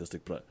actually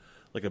autistic, but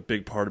like a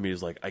big part of me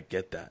is like, I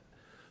get that.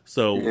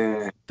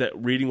 So that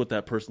reading what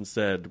that person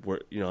said, where,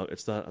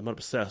 it's not, I'm not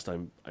obsessed,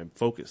 I'm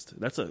focused.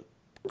 That's a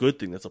good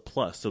thing. That's a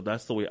plus. So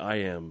that's the way I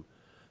am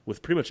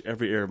with pretty much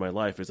every area of my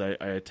life is I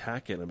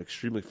attack it. I'm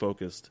extremely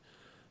focused,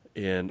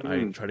 and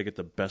I try to get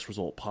the best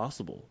result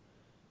possible.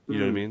 You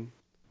know what I mean?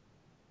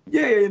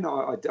 Yeah,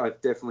 no, I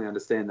definitely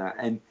understand that.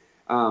 And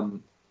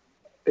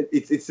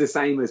it's the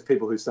same as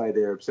people who say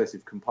they're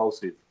obsessive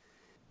compulsive.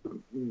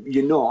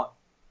 You're not.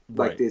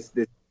 Like there's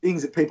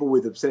things that people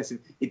with obsessive,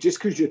 just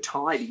because you're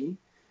tidy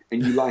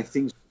and you like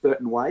things a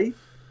certain way.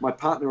 My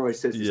partner always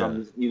says this, her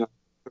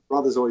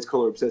brothers always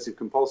call her obsessive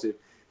compulsive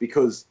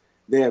because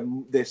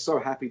they're so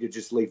happy to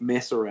just leave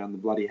mess around the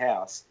bloody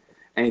house.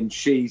 and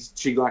she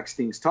likes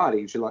things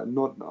tidy. She like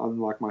not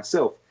unlike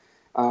myself,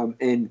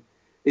 and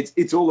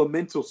it's all a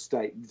mental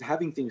state.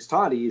 Having things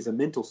tidy is a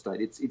mental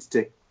state. It's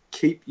to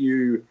keep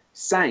you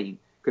sane,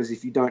 because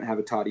if you don't have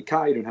a tidy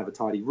car, you don't have a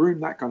tidy room,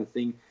 that kind of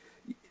thing.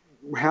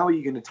 How are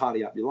you going to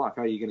tidy up your life?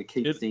 How are you going to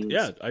keep things?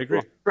 Yeah, I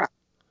agree.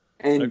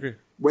 And I agree.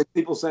 when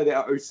people say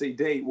they're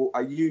OCD, well,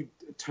 are you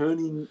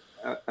turning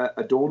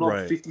a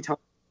doorknob 50 times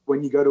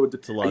when you go to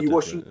a? Are you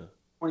washing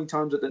 20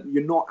 times?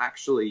 You're not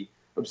actually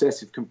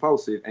obsessive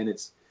compulsive, and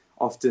it's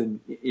often,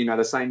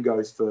 the same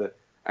goes for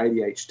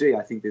ADHD.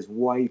 I think there's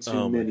way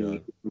too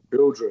many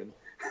children.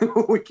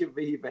 We can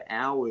be here for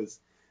hours.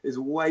 There's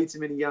way too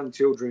many young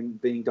children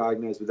being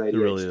diagnosed with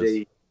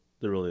ADHD.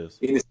 There really is.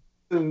 In a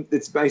system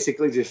that's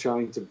basically just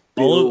trying to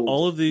build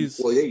all of these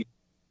employees.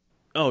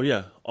 Oh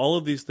yeah, all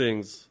of these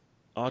things.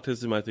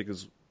 Autism, I think,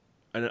 is,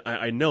 and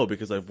I know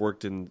because I've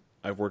worked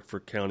for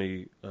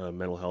county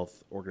mental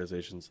health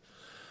organizations.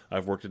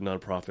 I've worked in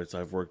nonprofits.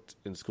 I've worked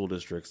in school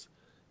districts,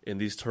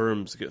 and these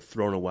terms get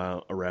thrown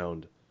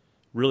around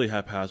really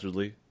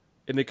haphazardly,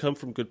 and they come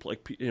from good,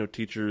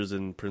 teachers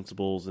and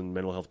principals and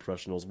mental health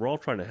professionals. We're all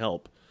trying to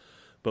help,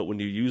 but when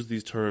you use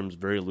these terms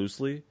very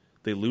loosely,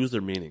 they lose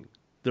their meaning.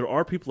 There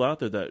are people out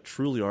there that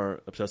truly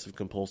are obsessive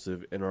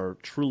compulsive and are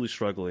truly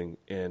struggling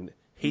and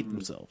hate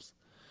themselves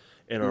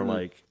and are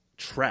like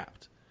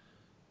trapped.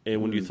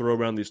 And when you throw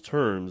around these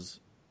terms,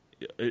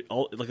 it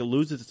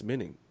loses its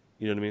meaning.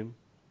 You know what I mean?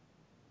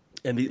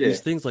 And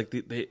these things, like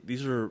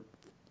these are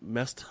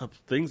messed up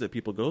things that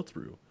people go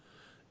through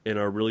and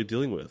are really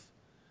dealing with.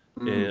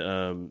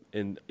 And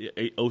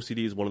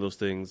OCD is one of those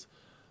things.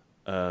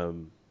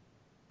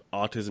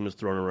 Autism is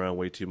thrown around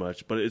way too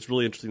much, but it's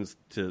really interesting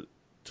to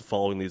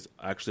following these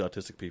actually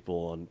autistic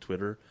people on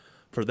Twitter.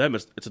 For them,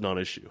 it's a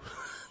non-issue.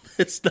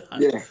 It's not.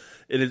 Yeah.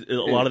 A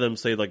lot of them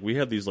say, like, we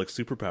have these like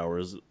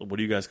superpowers. What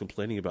are you guys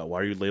complaining about?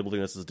 Why are you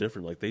labeling us as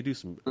different? Like, they do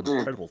some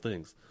incredible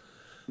things.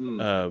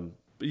 But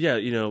yeah,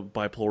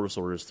 bipolar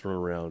disorder is thrown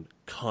around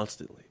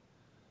constantly.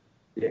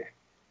 Yeah.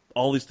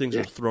 All these things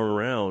are thrown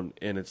around,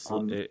 and it's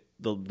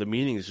the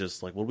meaning is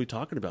just like, what are we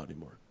talking about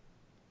anymore?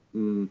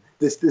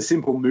 The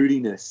simple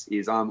moodiness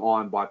is I'm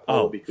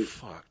bipolar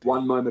because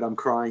one moment I'm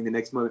crying, the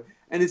next moment,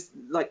 and it's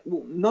like,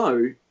 well,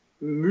 no,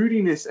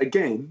 moodiness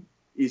again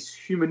is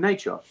human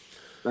nature.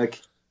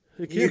 Like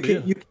you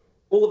can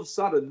all of a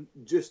sudden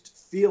just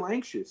feel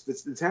anxious.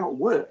 That's how it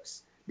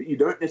works. But you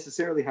don't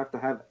necessarily have to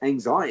have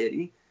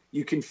anxiety.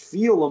 You can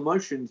feel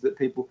emotions that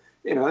people,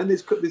 and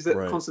there's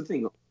that constant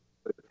thing.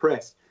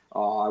 Depressed.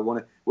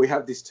 We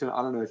have this term.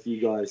 I don't know if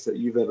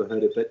you've ever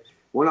heard it, but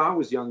when I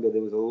was younger,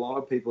 there was a lot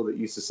of people that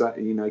used to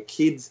say,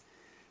 kids,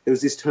 there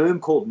was this term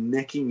called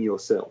necking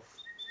yourself.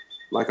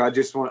 Like, I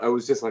just want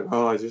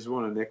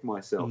to neck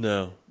myself.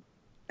 No.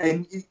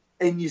 And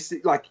you see,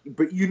 like,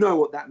 but you know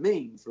what that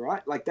means,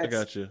 right? Like, I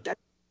got you. That's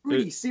a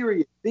pretty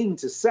serious thing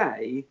to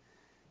say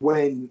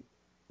when.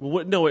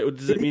 Well,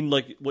 does it mean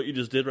like what you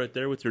just did right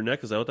there with your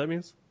neck? Is that what that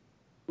means?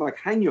 Like,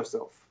 hang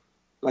yourself.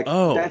 Like,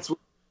 that's what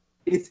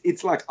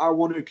it's like, I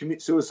want to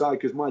commit suicide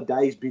because my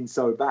day's been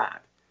so bad.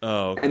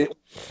 Oh, okay. And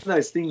it's one of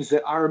those things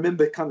that I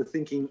remember kind of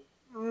thinking,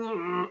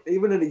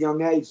 even at a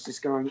young age,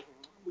 just going,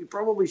 we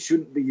probably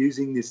shouldn't be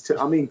using this term.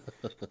 I mean,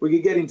 we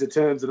could get into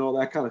terms and all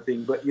that kind of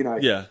thing, but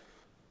yeah,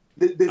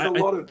 there's a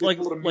lot of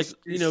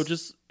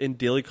just in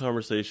daily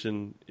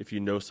conversation, if you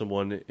know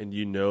someone and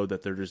you know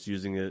that they're just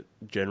using it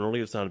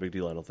generally, it's not a big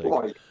deal, I don't think.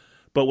 Right.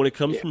 But when it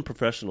comes from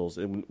professionals,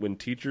 and when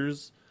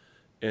teachers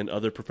and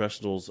other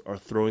professionals are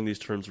throwing these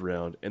terms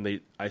around,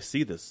 and I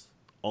see this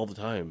all the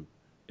time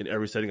in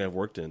every setting I've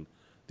worked in.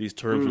 These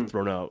terms are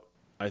thrown out,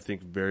 I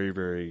think, very,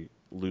 very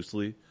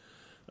loosely.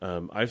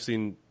 I've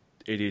seen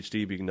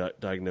ADHD being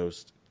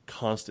diagnosed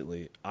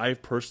constantly. I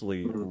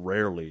personally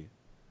rarely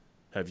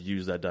have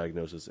used that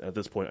diagnosis. At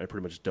this point, I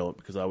pretty much don't,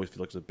 because I always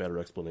feel like there's a better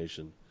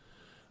explanation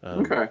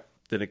than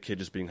a kid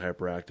just being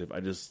hyperactive.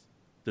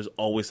 There's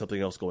always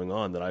something else going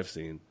on that I've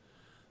seen.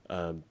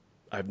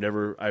 I've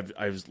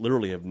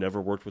literally have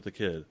never worked with a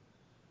kid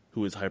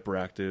who is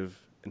hyperactive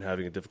and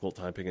having a difficult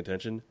time paying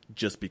attention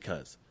just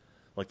because.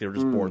 Like, they were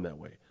just born that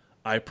way.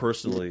 I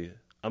personally,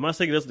 I'm not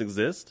saying it doesn't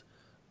exist.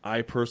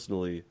 I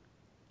personally,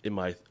 in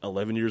my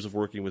 11 years of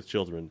working with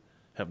children,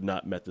 have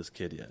not met this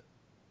kid yet.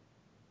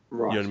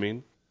 Right. You know what I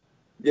mean?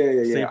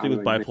 Yeah. Same thing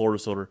with bipolar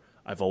disorder.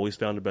 I've always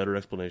found a better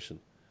explanation.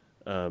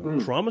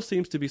 Trauma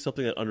seems to be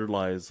something that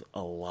underlies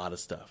a lot of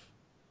stuff.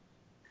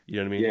 You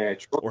know what I mean? Yeah.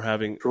 Or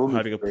having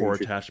a poor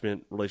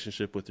attachment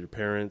relationship with your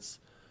parents.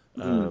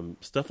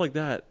 Stuff like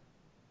that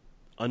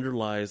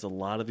underlies a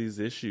lot of these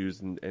issues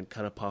and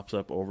kind of pops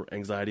up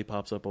anxiety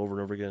pops up over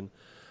and over again.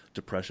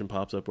 Depression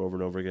pops up over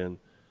and over again.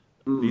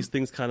 These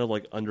things kind of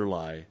like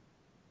underlie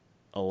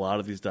a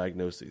lot of these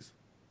diagnoses.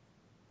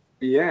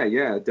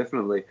 Yeah,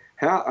 definitely.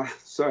 How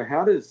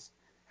does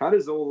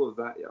all of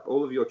that,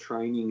 all of your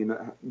training,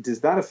 and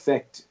does that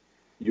affect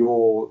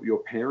your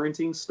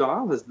parenting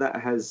style?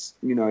 Has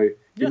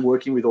been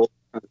working with all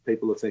kinds of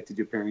people affected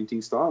your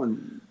parenting style,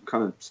 and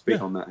kind of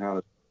speak on that?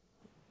 How?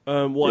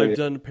 I've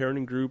done a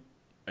parenting group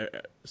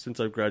since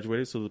I've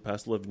graduated, so the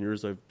past 11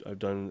 years, I've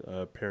done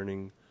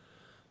parenting,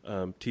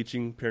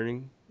 teaching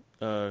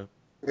parenting,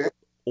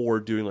 or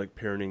doing like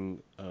parenting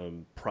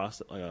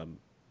process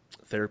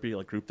therapy,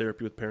 like group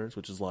therapy with parents,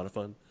 which is a lot of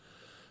fun.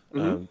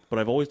 But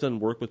I've always done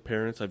work with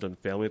parents. I've done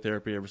family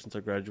therapy ever since I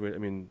graduated. I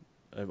mean,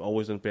 I've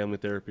always done family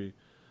therapy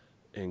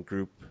and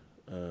group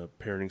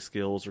parenting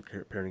skills or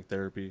parenting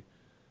therapy.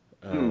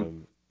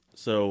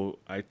 So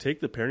I take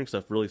the parenting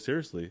stuff really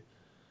seriously.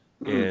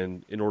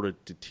 And in order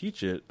to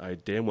teach it, I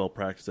damn well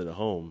practice it at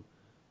home.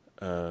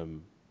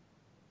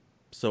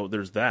 So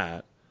there's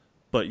that.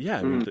 But yeah,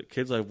 I mean, the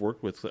kids I've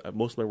worked with,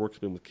 most of my work's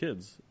been with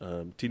kids,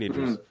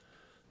 teenagers.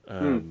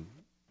 Like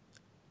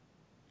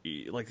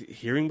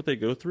hearing what they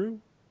go through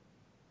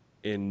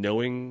and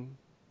knowing,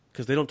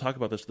 because they don't talk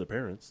about this to their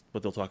parents,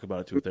 but they'll talk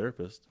about it to a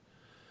therapist.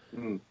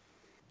 You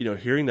know,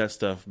 hearing that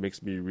stuff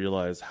makes me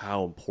realize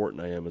how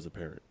important I am as a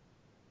parent,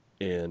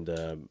 and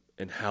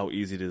how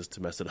easy it is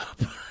to mess it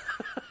up.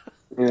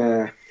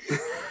 Yeah.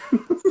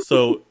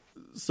 So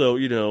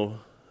you know,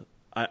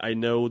 I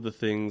know the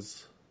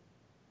things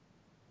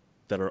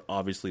that are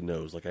obviously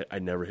no's. Like I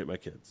never hit my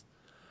kids.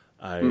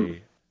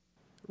 I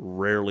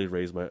rarely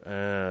raise my.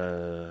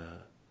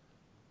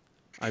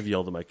 I've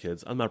yelled at my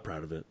kids. I'm not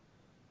proud of it.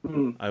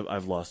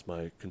 I've lost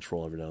my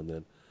control every now and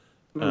then.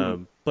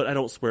 But I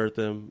don't swear at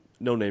them.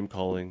 No name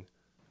calling.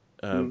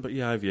 But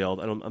yeah, I've yelled.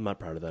 I'm not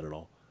proud of that at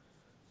all.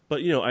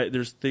 But you know,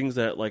 there's things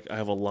that like I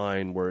have a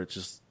line where it's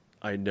just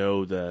I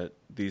know that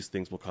these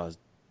things will cause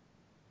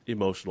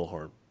emotional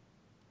harm.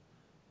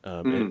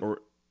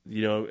 Or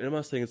you know, and I'm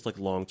not saying it's like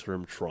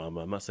long-term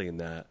trauma. I'm not saying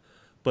that,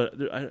 but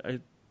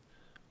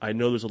I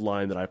know there's a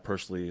line that I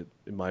personally,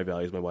 in my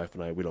values, my wife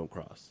and I, we don't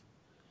cross.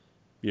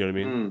 You know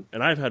what I mean?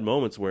 And I've had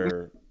moments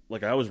where,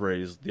 like, I was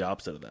raised the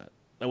opposite of that.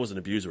 I wasn't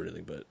abused or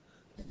anything, but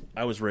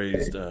I was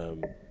raised,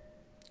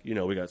 you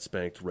know, we got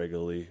spanked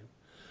regularly.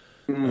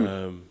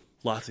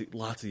 Lots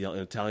of yelling.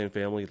 An Italian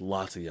family,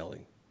 lots of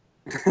yelling.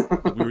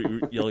 We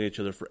were yelling at each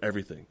other for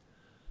everything.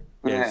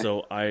 And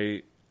so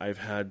I've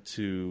had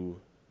to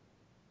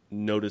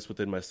notice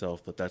within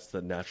myself that that's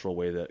the natural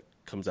way that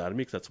comes out of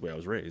me because that's the way I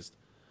was raised.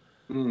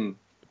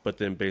 But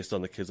then based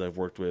on the kids I've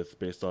worked with,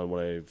 based on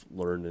what I've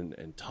learned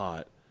and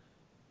taught,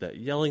 that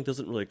yelling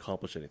doesn't really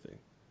accomplish anything.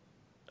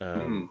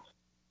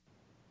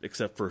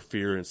 Except for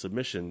fear and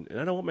submission. And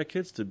I don't want my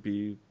kids to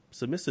be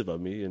submissive of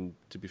me and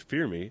to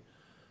fear me.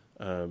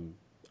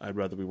 I'd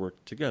rather we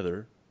work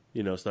together.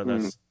 You know, so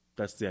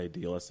that's the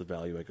ideal. That's the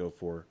value I go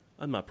for.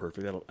 I'm not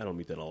perfect. I don't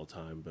meet that all the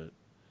time, but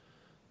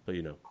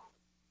you know.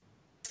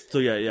 So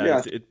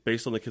yeah. It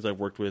based on the kids I've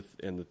worked with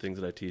and the things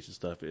that I teach and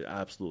stuff, it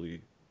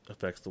absolutely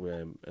affects the way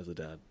I am as a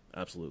dad.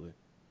 Absolutely.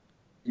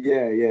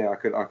 Yeah.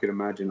 I could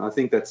imagine. I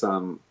think that's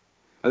kind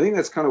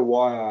of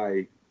why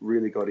I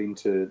really got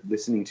into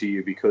listening to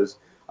you, because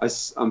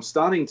I'm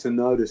starting to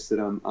notice that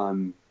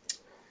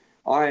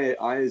I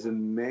as a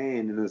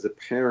man and as a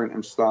parent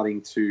am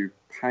starting to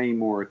pay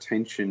more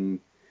attention.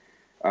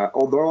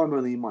 Although I'm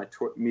only in my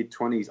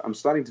mid-20s, I'm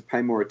starting to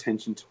pay more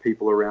attention to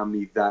people around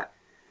me that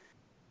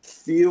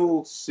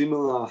feel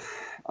similar,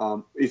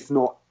 if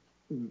not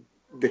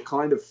the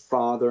kind of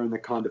father and the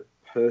kind of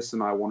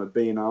person I want to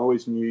be. And I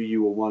always knew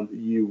you were one.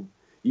 You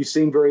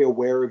seemed very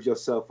aware of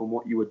yourself and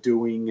what you were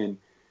doing,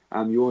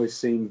 and you always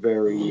seemed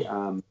very,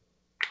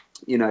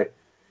 you know.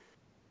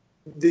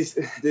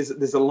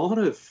 There's a lot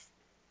of.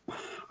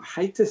 I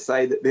hate to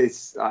say that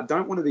there's. I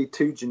don't want to be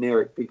too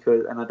generic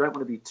and I don't want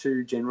to be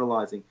too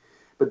generalizing.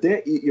 But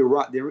you're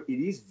right. It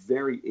is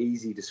very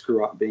easy to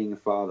screw up being a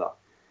father.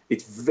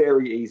 It's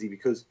very easy,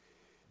 because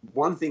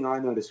one thing I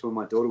noticed when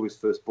my daughter was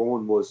first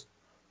born was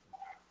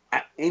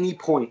at any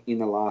point in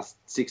the last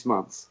 6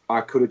 months, I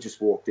could have just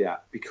walked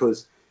out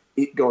because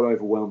it got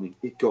overwhelming.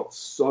 It got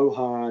so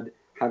hard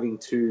having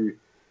to,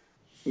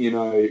 you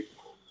know,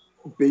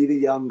 be the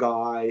young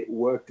guy,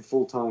 work the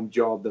full-time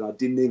job that I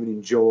didn't even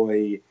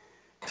enjoy,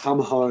 come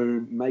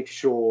home, make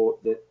sure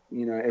that,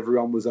 you know,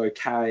 everyone was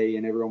okay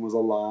and everyone was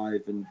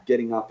alive, and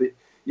getting up,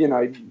 you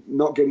know,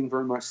 not getting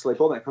very much sleep,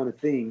 all that kind of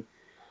thing.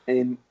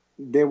 And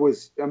there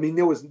was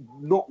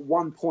not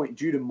one point,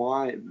 due to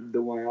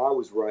the way I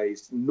was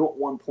raised, not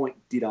one point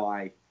did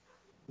I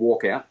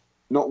walk out.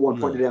 Not one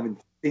point did I even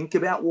think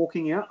about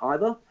walking out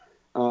either.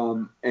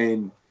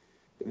 And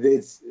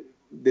there's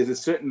a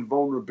certain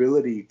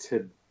vulnerability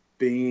to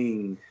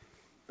being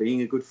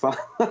a good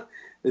father.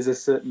 There's a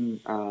certain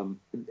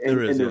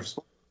the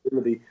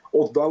responsibility,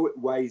 although it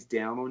weighs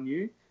down on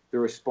you, the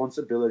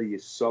responsibility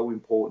is so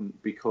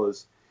important,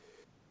 because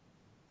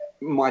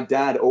my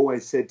dad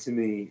always said to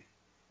me,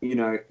 you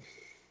know,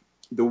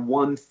 the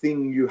one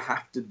thing you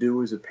have to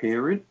do as a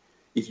parent,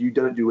 if you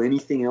don't do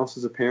anything else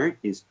as a parent,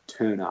 is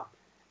turn up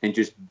and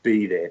just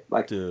be there.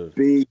 Like,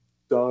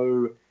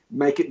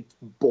 make it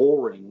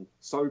boring,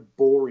 so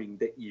boring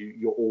that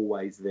you're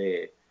always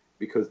there,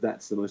 because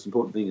that's the most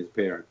important thing as a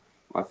parent,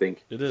 I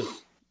think. It is.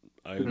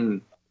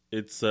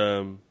 It's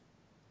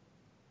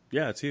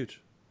it's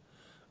huge.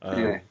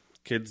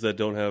 Kids that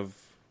don't have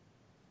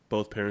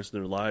both parents in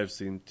their lives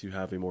seem to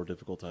have a more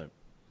difficult time.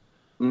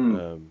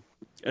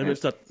 And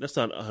it's not that's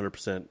not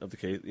 100% of the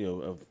case,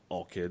 of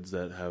all kids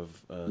that have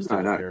a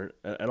single No. parent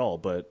at all.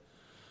 But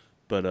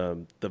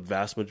the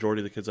vast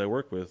majority of the kids I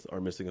work with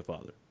are missing a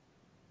father.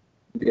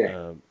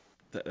 Yeah.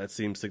 That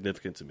seems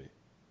significant to me.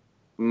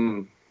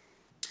 Mm.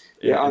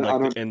 Yeah,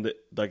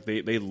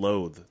 they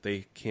loathe,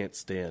 they can't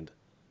stand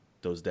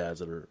those dads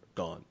that are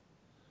gone.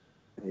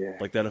 Yeah.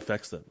 Like that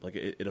affects them. Like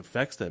it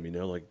affects them.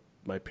 Like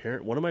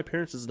one of my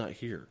parents is not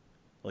here.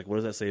 Like what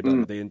does that say about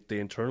me? They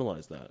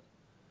internalize that.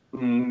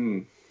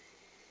 Mm.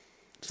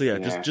 So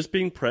just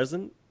being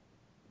present.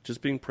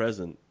 Just being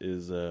present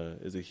that's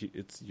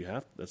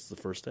the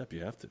first step.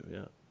 You have to,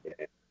 yeah.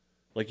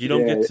 Like you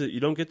don't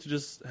get to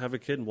just have a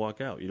kid and walk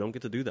out. You don't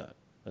get to do that.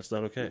 That's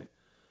not okay.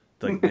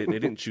 Like they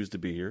didn't choose to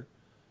be here.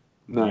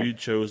 No. You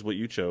chose what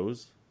you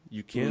chose.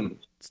 You can't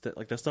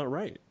like that's not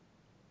right.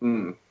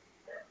 Mm.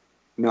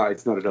 No,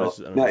 it's not at all.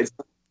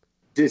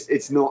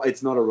 It's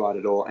not a right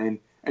at all. And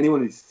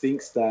anyone who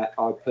thinks that,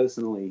 I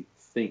personally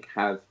think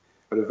have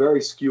a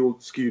very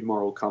skewed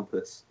moral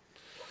compass.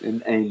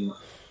 And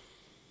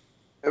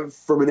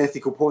from an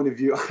ethical point of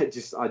view,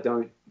 I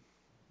don't.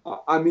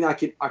 I mean, I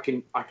can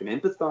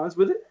empathise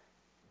with it,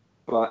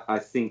 but I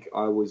think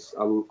I was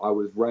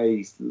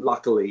raised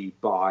luckily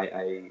by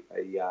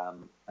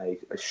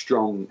a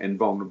strong and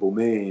vulnerable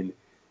man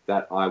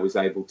that I was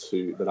able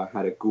to, that I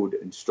had a good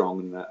and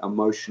strong and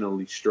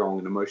emotionally strong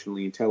and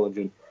emotionally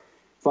intelligent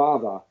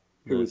father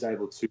who was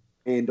able to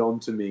hand on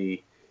to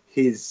me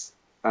his,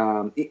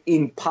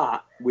 in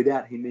part,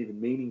 without him even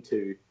meaning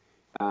to,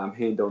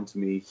 hand on to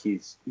me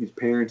his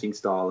parenting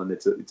style, and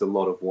it's a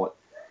lot of what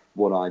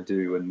I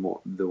do and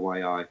the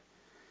way I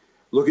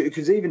look at it.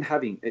 Because even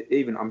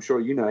I'm sure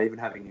even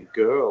having a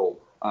girl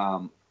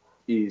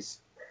is,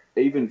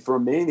 even for a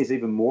man, is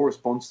even more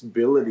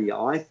responsibility,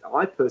 I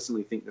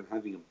personally think, than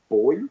having a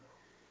boy,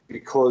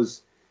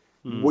 because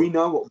we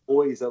know what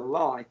boys are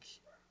like,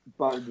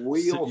 but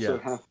we also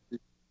have to.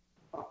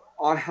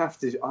 I have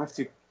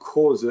to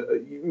cause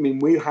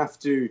we have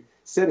to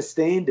set a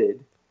standard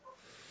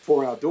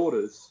for our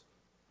daughters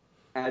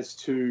as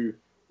to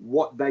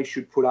what they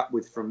should put up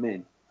with from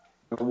men.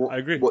 I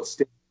agree. What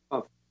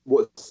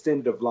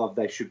standard of love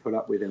they should put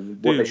up with,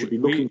 and what they should be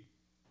looking.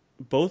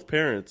 Both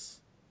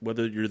parents,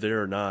 whether you're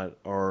there or not,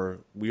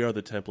 we are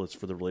the templates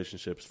for the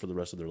relationships for the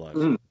rest of their lives.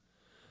 Mm.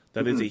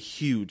 That is a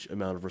huge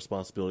amount of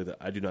responsibility that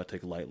I do not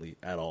take lightly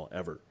at all,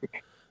 ever.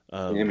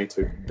 Yeah, me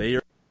too. They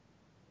are.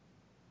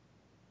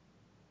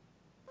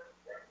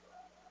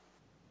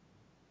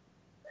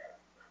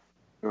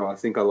 Oh, I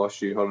think I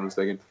lost you. Hold on a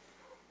second.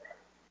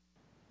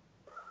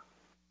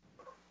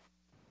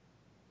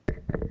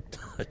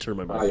 I turned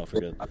my mic off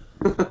again.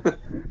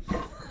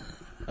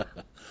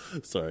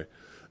 Sorry.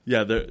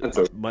 Yeah,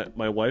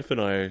 my wife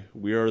and I,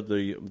 we are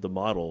the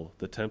model,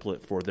 the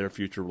template for their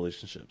future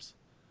relationships.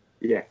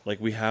 Yeah. Like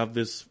we have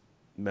this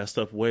messed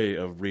up way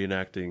of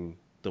reenacting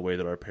the way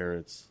that our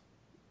parents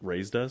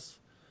raised us.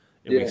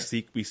 And we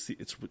see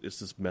it's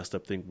this messed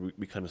up thing.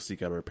 We kind of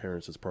seek out our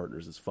parents as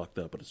partners. It's fucked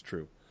up, but it's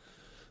true.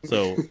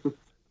 So,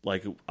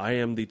 like, I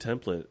am the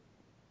template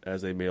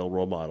as a male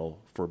role model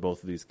for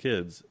both of these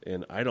kids,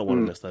 and I don't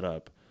want to mess that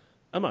up.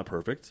 I'm not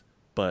perfect,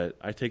 but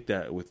I take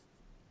that with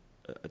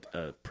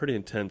a pretty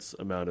intense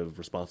amount of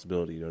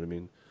responsibility. You know what I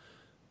mean?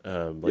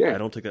 I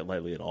don't take that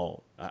lightly at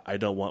all. I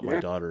don't want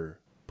my daughter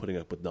putting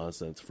up with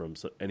nonsense from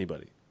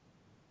anybody.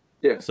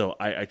 Yeah. So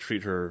I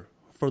treat her,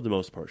 for the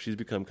most part, she's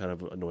become kind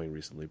of annoying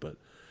recently, but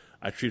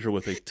I treat her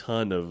with a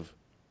ton of,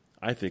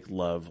 I think,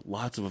 love,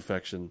 lots of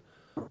affection.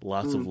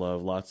 Lots of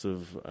love, lots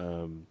of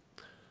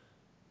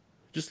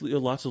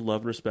lots of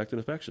love and respect and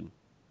affection,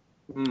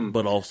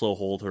 but also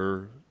hold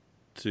her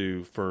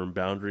to firm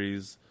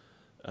boundaries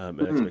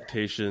and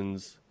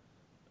expectations.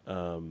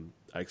 I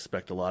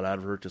expect a lot out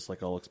of her, just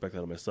like I'll expect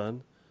out of my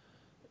son.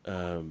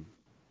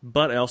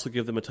 But I also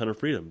give them a ton of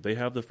freedom. They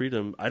have the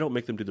freedom. I don't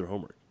make them do their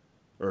homework,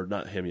 or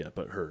not him yet,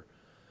 but her.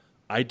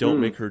 I don't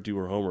make her do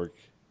her homework,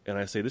 and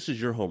I say, "This is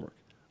your homework.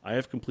 I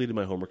have completed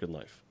my homework in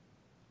life.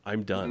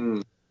 I'm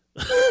done."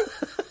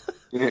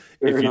 If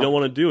you don't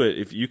want to do it,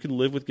 if you can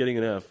live with getting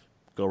an F,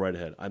 go right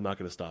ahead. I'm not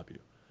going to stop you.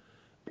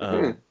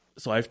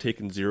 So I've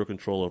taken zero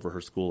control over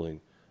her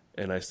schooling,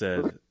 and I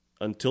said,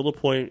 until the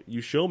point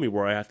you show me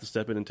where I have to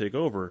step in and take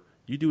over,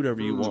 you do whatever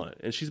you want.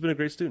 And she's been a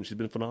great student. She's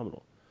been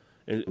phenomenal,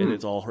 and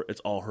it's all her.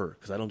 It's all her,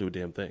 because I don't do a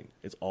damn thing.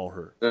 It's all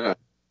her. Yeah,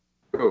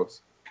 of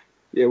course.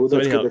 Yeah. Well, so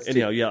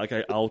anyhow, like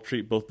I'll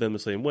treat both of them the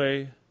same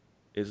way.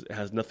 It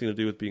has nothing to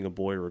do with being a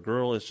boy or a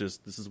girl. It's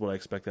just, this is what I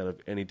expect out of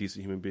any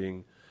decent human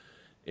being.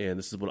 And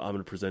this is what I'm going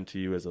to present to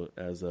you as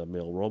a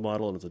male role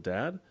model and as a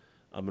dad.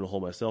 I'm going to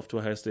hold myself to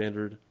a high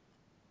standard,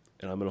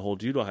 and I'm going to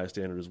hold you to a high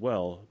standard as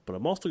well. But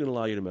I'm also going to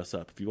allow you to mess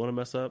up. If you want to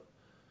mess up,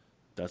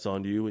 that's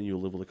on you, and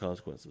you'll live with the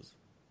consequences.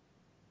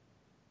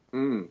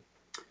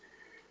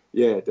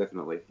 Yeah,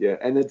 definitely. Yeah,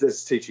 and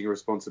that's teaching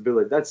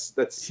responsibility. That's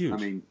huge. I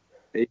mean,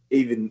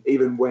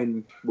 even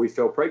when we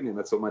fell pregnant,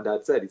 that's what my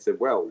dad said. He said,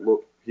 "Well,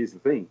 look, here's the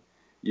thing.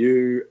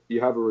 You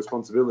have a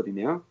responsibility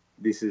now.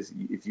 This is,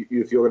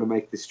 if you're going to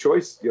make this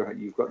choice,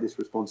 you've got this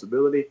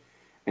responsibility,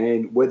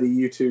 And whether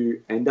you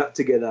two end up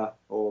together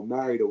or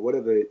married or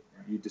whatever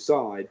you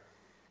decide,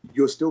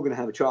 you're still going to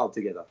have a child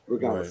together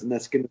regardless. Right. And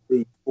that's going to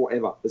be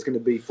forever. It's going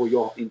to be for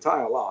your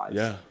entire lives.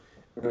 Yeah.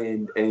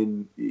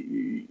 And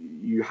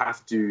you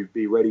have to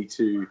be ready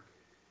to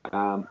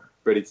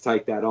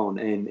take that on.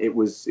 And it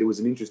was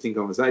an interesting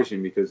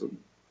conversation because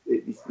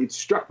it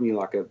struck me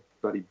like a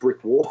bloody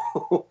brick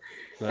wall.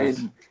 Nice.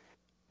 And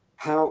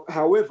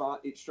however,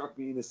 it struck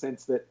me in the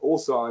sense that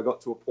also I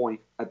got to a point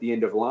at the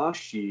end of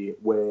last year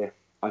where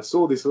I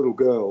saw this little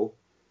girl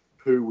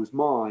who was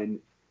mine,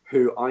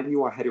 who I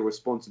knew I had a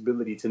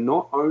responsibility to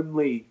not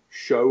only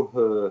show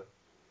her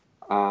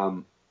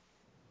a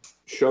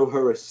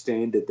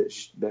standard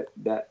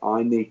that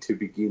I need to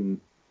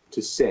begin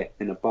to set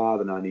and a bar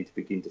that I need to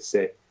begin to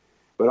set,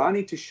 but I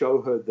need to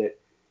show her that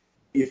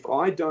if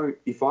I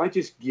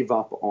just give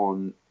up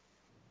on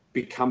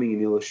becoming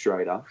an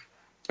illustrator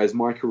as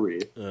my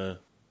career,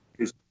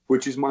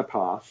 which is my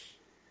path,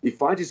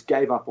 if I just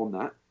gave up on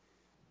that,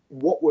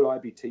 what would I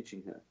be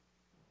teaching her?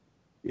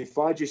 If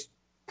I just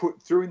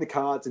threw in the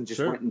cards and just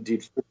went and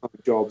did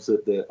full-time jobs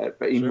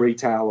in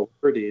retail or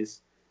whatever it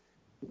is,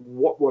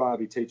 what would I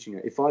be teaching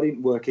her? If I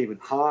didn't work even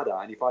harder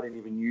and if I didn't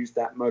even use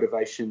that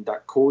motivation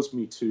that caused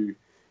me to,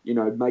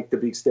 make the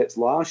big steps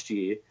last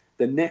year,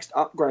 the next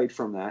upgrade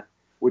from that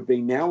would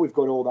be, now we've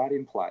got all that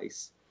in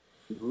place,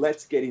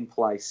 let's get in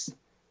place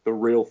the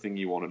real thing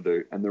you want to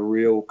do and the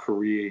real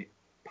career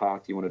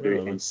path you want to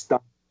do, and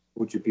start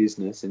with your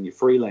business and your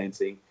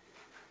freelancing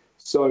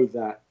so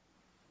that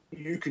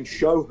you can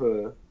show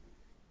her,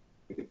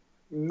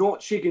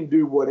 not she can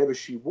do whatever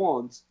she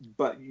wants,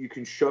 but you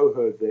can show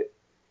her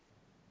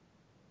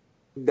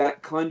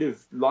that kind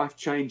of life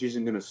change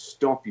isn't going to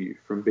stop you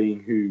from being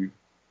who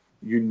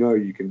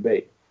you can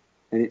be.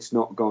 And it's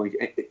not going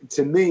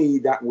to me,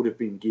 that would have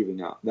been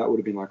giving up. That would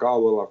have been like,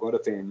 oh, well, I've got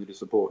a family to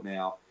support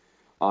now.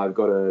 I've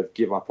got to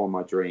give up on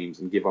my dreams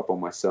and give up on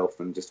myself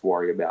and just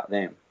worry about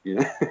them,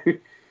 Yeah.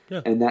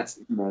 And that's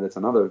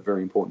another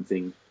very important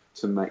thing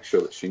to make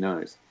sure that she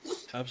knows.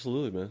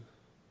 Absolutely, man.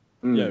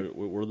 Yeah,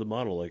 we're the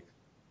model. Like,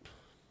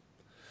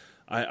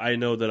 I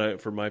know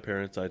that for my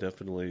parents, I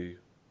definitely,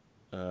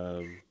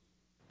 in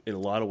a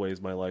lot of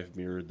ways, my life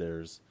mirrored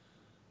theirs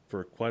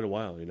for quite a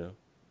while,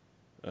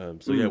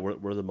 So yeah,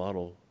 we're the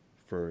model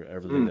for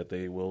everything that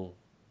they will.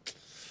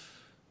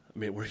 I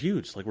mean, we're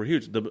huge. Like, we're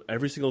huge.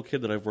 Every single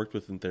kid that I've worked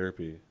with in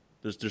therapy,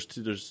 there's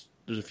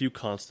a few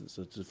constants.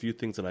 There's a few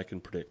things that I can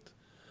predict,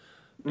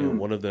 and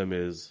one of them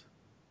is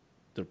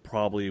there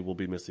probably will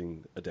be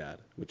missing a dad,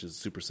 which is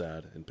super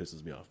sad and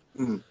pisses me off.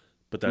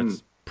 But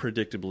that's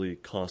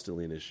predictably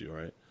constantly an issue,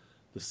 right?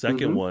 The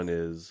second one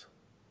is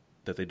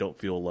that they don't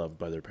feel loved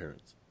by their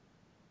parents.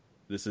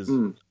 This is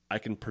I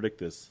can predict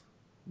this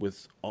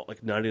with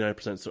like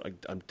 99%. So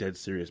I'm dead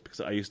serious, because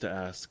I used to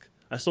ask.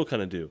 I still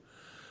kind of do.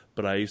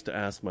 But I used to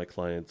ask my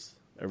clients,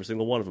 every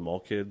single one of them, all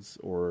kids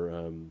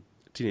or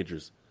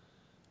teenagers,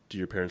 do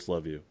your parents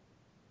love you?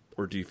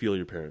 Or do you feel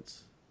your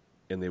parents?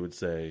 And they would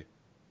say,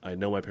 I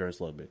know my parents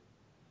love me.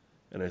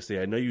 And I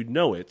say, I know you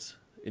know it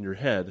in your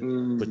head,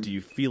 but do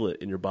you feel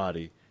it in your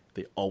body?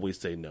 They always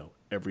say no.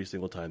 Every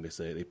single time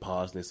they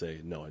pause and they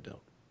say, no, I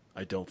don't.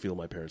 I don't feel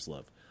my parents'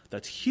 love.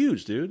 That's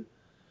huge, dude.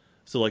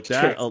 So like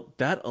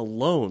that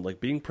alone,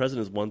 like being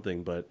present is one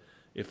thing, but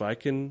if I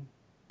can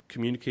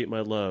communicate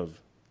my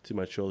love to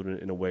my children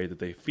in a way that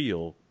they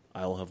feel,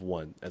 I'll have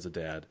won as a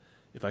dad.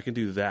 If I can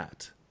do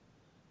that,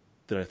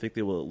 then I think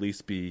they will at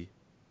least be,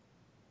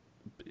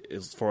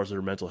 as far as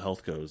their mental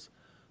health goes,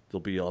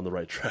 they'll be on the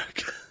right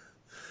track.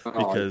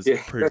 Because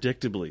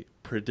predictably,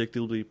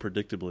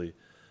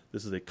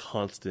 this is a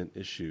constant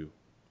issue.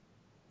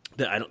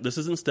 This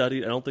isn't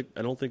studied. I don't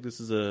think this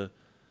is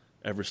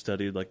ever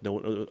studied. Like, no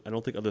one, I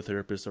don't think other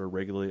therapists are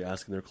regularly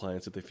asking their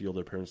clients if they feel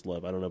their parents'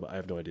 love. I don't know, but I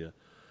have no idea.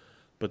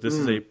 But this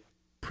is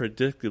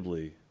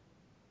predictably,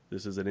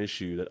 this is an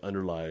issue that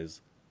underlies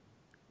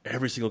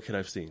every single kid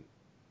I've seen.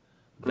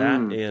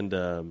 That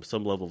and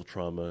some level of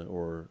trauma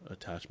or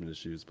attachment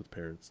issues with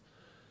parents.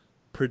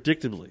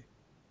 Predictably.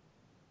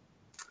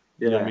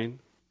 You know what I mean?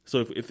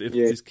 So if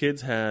these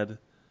kids had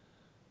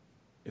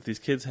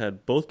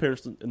both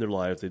parents in their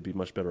lives, they'd be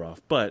much better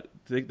off. But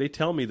they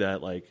tell me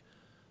that like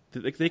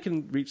they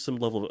can reach some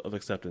level of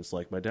acceptance.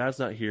 Like, my dad's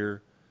not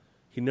here,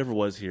 he never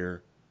was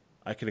here.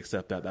 I can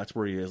accept that. That's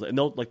where he is. And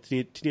they'll like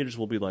teenagers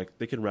will be like,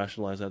 they can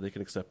rationalize that, they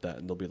can accept that,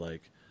 and they'll be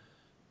like,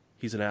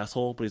 he's an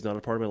asshole, but he's not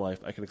a part of my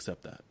life. I can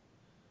accept that.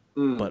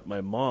 But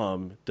my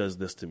mom does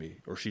this to me,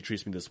 or she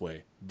treats me this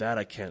way. That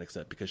I can't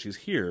accept, because she's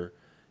here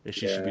and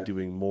she should be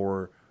doing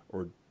more,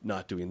 or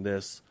not doing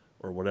this,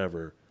 or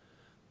whatever.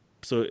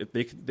 So if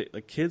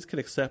like kids can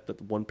accept that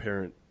the one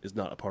parent is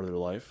not a part of their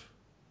life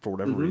for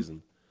whatever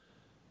reason,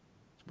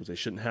 which they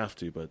shouldn't have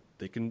to, but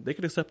they can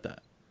accept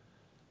that.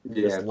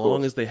 Yeah, as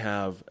long as they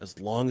have a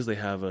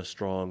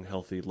strong,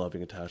 healthy,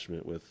 loving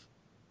attachment with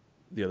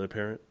the other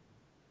parent.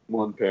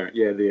 One parent,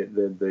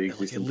 the existing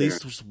like at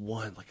least just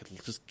one. Like,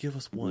 just give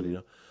us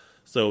one,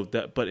 So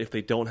that, but if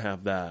they don't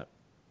have that,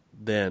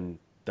 then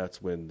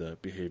that's when the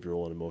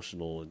behavioral and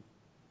emotional and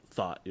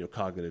thought,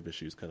 cognitive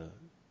issues kind of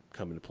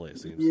come into play. It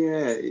seems.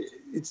 Yeah,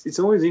 it's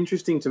always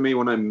interesting to me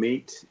when I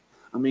meet.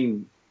 I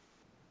mean,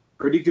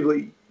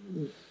 predictably,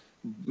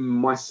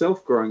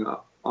 myself growing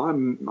up, I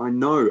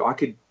know I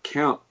could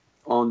count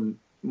on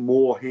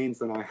more hands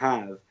than I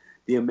have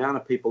the amount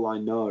of people I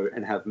know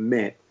and have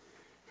met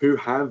who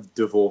have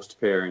divorced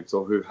parents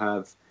or who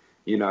have,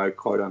 you know,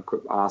 quote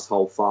unquote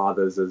asshole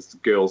fathers, as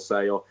girls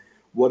say, or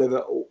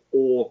whatever,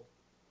 or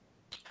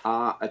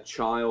are a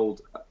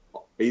child,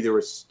 either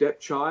a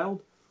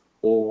stepchild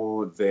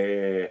or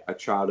they're a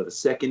child of a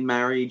second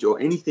marriage or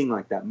anything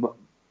like that.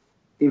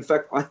 In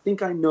fact, I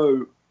think I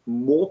know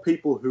more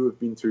people who have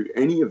been through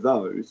any of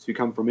those, who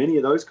come from any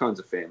of those kinds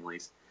of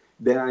families,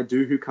 than I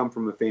do who come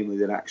from a family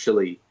that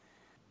actually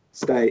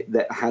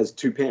that has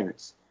two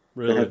parents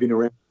Really? that have been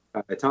around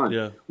at the time.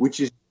 Yeah. Which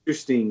is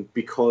interesting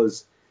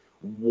because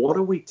what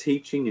are we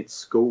teaching at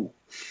school?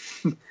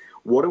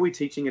 What are we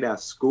teaching at our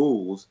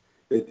schools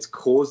that's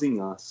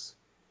causing us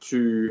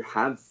to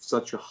have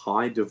such a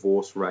high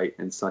divorce rate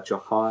and such a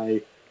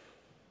high,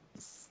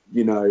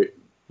 you know,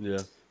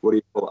 what do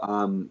you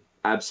call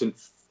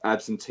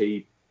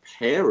absentee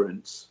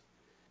parents?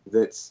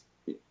 That's,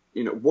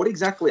 you know, what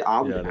exactly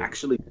are we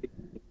actually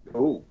teaching at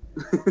school?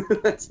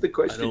 That's the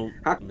question.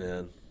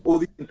 All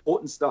the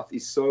important stuff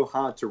is so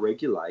hard to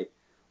regulate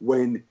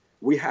when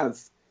we have,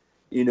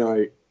 you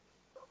know,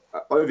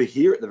 over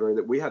here at the very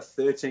that we have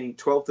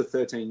 12 to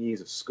 13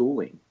 years of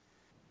schooling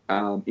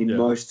in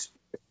most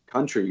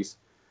countries,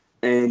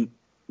 and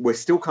we're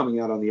still coming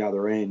out on the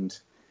other end,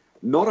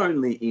 not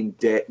only in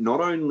debt,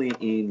 not only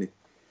in,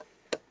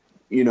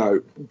 you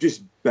know,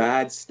 just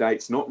bad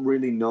states, not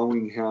really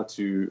knowing how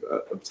to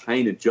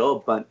obtain a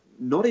job, but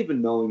not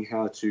even knowing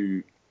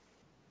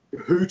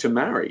who to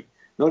marry,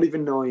 not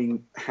even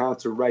knowing how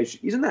to raise.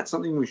 Isn't that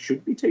something we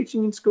should be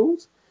teaching in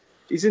schools?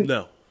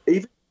 Even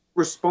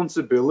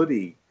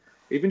responsibility,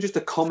 even just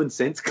a common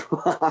sense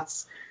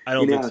class? I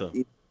don't think so.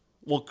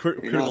 Well,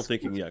 critical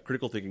thinking,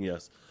 critical thinking,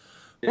 yes.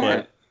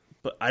 Yeah.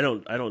 But I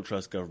don't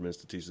trust governments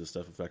to teach this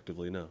stuff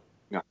effectively. No.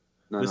 This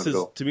not is at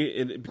all. To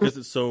me, because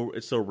it's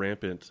so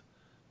rampant.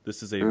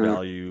 This is a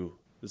value.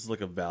 This is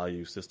like a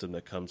value system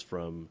that comes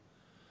from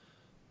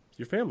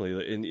your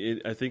family,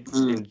 and I think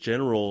in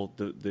general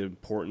the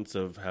importance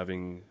of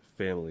having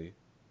family,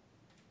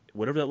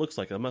 whatever that looks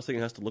like. I'm not saying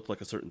it has to look like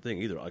a certain thing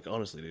either. Like,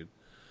 honestly, dude,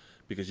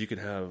 because you can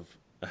have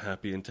a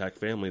happy, intact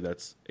family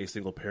that's a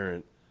single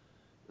parent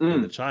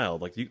and a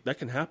child. Like, that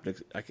can happen.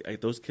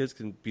 Those kids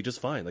can be just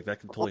fine. Like, that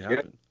can totally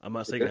happen. I'm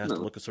not saying it has to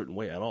look a certain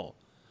way at all.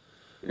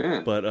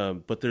 Yeah.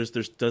 But there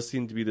does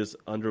seem to be this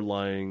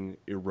underlying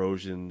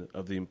erosion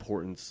of the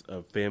importance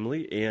of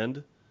family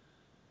and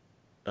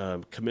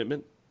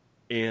commitment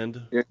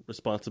and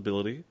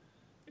responsibility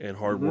and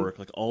hard work.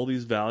 Like, all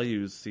these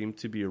values seem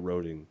to be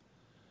eroding,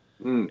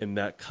 and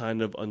that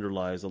kind of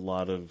underlies a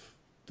lot of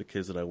the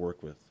kids that I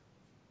work with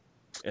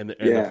and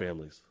their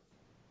families.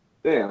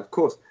 Yeah, of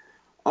course.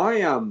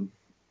 I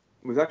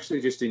was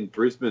actually just in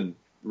Brisbane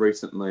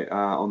recently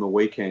on the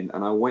weekend,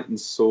 and I went and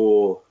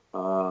saw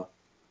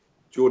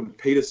Jordan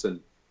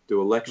Peterson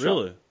do a lecture.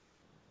 Really?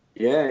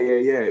 Yeah.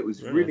 It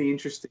was really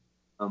interesting.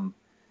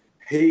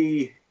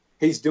 He's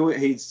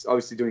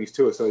obviously doing his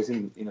tour, so he's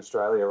in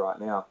Australia right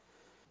now.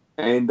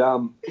 And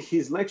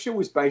his lecture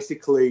was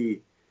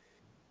basically,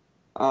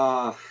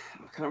 I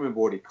can't remember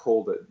what he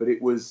called it, but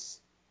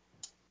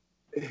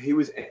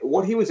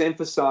what he was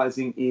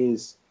emphasizing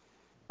is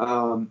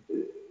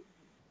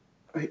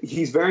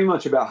he's very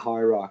much about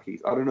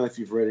hierarchies. I don't know if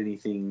you've read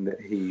anything that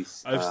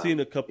he's... I've seen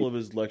a couple of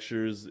his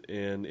lectures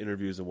and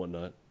interviews and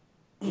whatnot.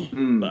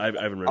 But I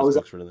haven't read his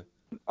books or anything.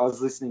 I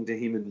was listening to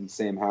him and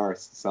Sam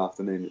Harris this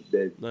afternoon.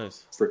 They're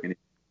nice. Freaking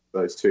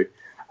those two.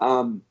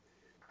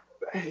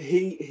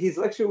 His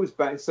lecture was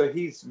based... So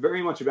he's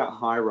very much about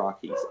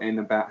hierarchies and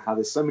about how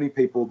there's so many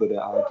people that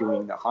are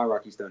arguing that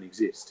hierarchies don't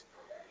exist.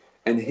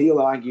 And he'll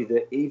argue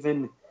that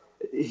even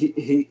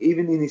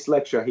in this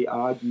lecture, he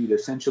argued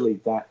essentially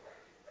that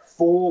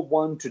for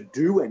one to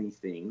do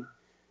anything,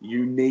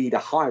 you need a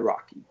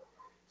hierarchy.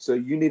 So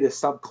you need a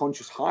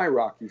subconscious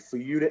hierarchy for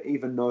you to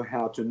even know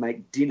how to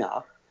make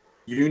dinner.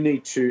 You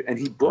need to, and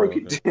he broke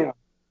it down.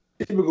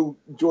 Typical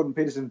Jordan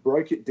Peterson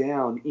broke it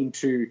down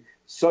into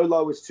so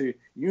low as to,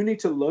 you need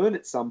to learn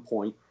at some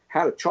point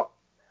how to chop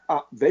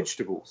up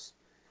vegetables.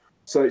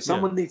 So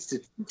someone needs to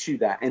teach you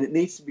that, and it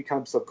needs to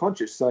become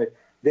subconscious. So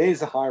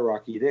there's a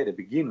hierarchy there to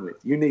begin with.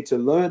 You need to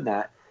learn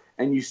that,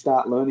 and you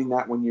start learning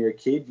that when you're a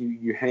kid.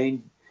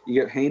 You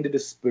get handed a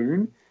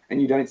spoon,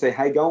 and you don't say,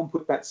 hey, go and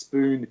put that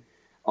spoon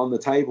on the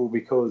table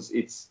because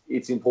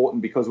it's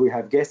important because we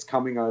have guests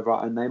coming over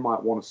and they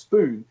might want a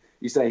spoon.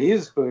 You say,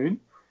 here's a spoon,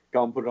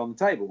 go and put it on the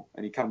table.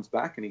 And he comes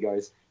back and he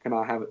goes, can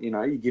I have it? You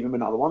know, you give him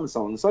another one and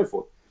so on and so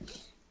forth.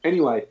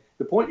 Anyway,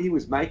 the point he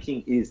was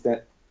making is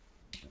that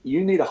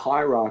you need a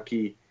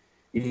hierarchy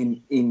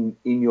in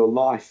your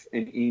life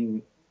and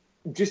in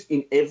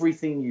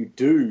everything you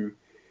do.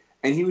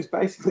 And he was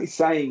basically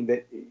saying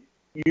that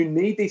you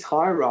need these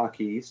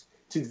hierarchies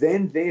to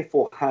then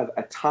therefore have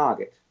a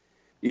target.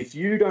 If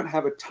you don't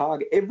have a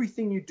target,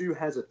 everything you do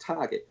has a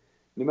target,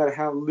 no matter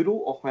how little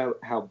or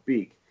how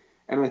big.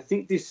 And I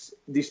think this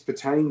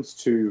pertains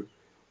to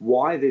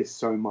why there's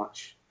so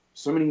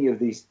many of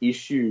these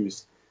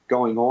issues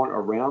going on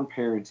around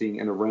parenting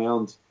and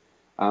around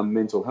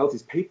mental health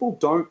is people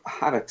don't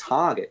have a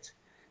target.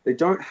 They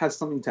don't have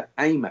something to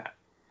aim at.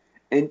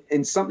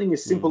 And something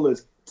as simple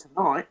as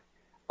tonight,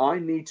 I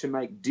need to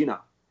make dinner.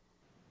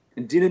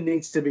 And dinner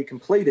needs to be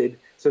completed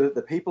so that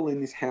the people in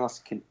this house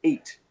can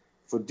eat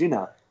for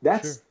dinner.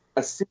 That's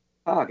a simple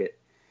target.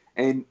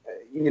 And,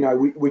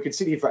 we could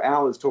sit here for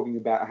hours talking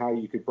about how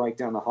you could break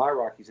down the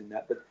hierarchies in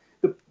that. But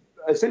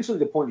essentially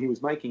the point he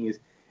was making is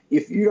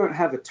if you don't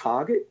have a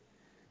target,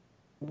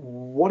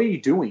 what are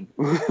you doing?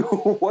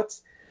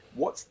 What's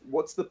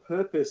the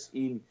purpose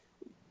in...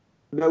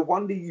 No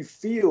wonder you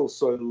feel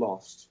so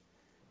lost.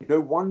 No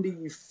wonder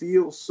you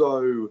feel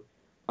so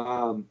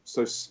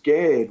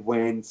scared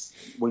when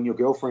your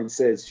girlfriend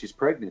says she's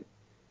pregnant,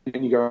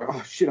 and you go,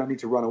 "Oh shit, I need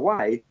to run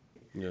away."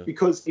 Yeah.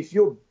 Because if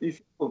you're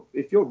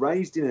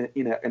raised in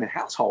a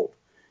household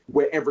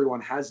where everyone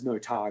has no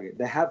target,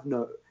 they have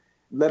no,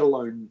 let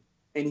alone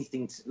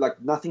anything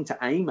nothing to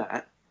aim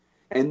at,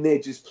 and they're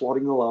just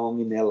plodding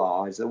along in their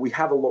lives. And we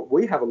have a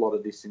lot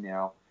of this in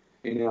our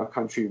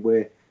country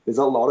where there's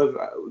a lot of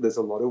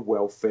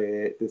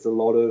welfare. There's a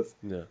lot of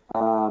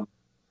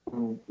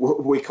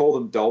we call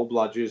them dole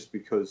bludgers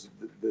because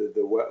the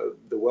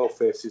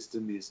welfare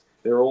system is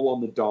they're all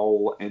on the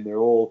dole and they're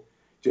all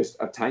just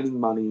obtaining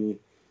money,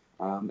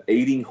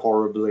 eating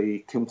horribly,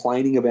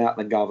 complaining about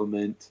the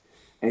government,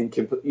 and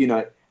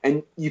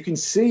and you can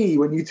see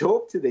when you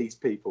talk to these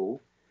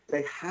people,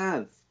 they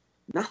have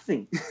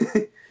nothing,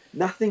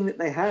 nothing that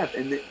they have,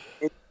 and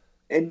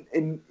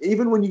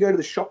even when you go to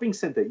the shopping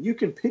centre, you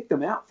can pick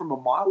them out from a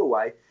mile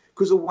away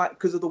because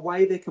of the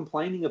way they're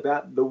complaining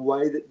about the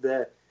way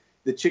that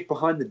the chick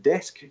behind the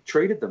desk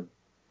treated them,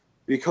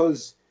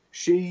 because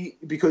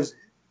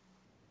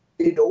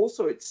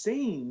it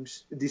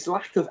seems this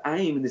lack of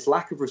aim and this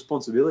lack of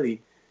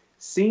responsibility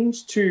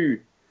seems to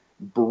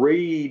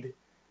breed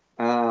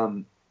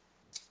narcissism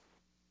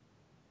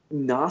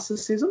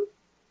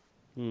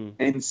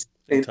and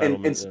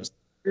some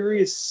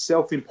serious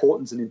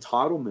self-importance and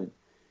entitlement,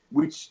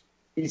 which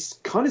is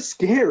kind of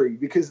scary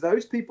because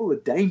those people are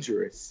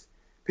dangerous.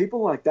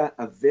 People like that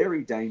are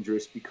very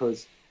dangerous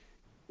because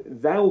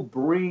they'll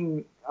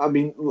bring,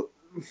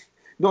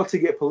 not to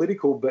get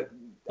political, but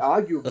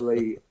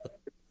arguably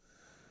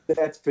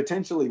that's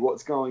potentially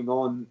what's going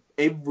on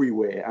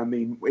everywhere.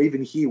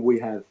 Even here we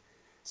have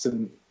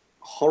some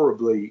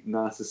horribly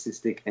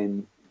narcissistic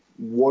and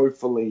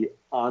woefully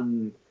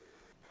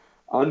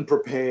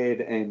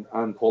unprepared and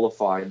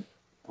unqualified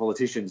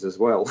politicians as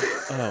well.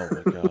 Oh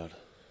my God.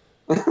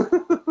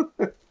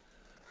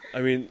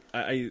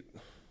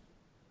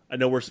 I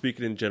know we're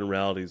speaking in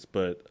generalities,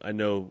 but I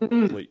know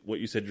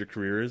what you said your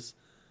career is.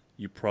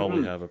 You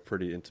probably have a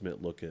pretty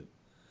intimate look at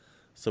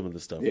some of the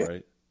stuff,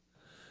 right?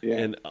 Yeah.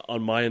 And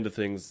on my end of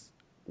things,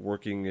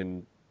 working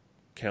in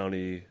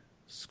county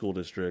school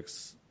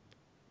districts,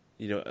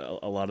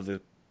 a lot of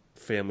the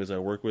families I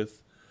work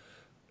with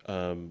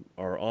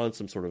are on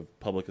some sort of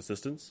public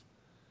assistance.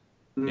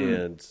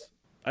 And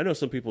I know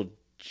some people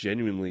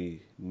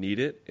genuinely need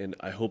it, and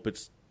I hope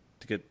it's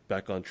to get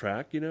back on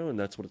track, and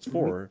that's what it's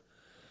for.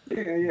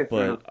 Yeah.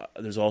 But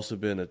there's also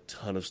been a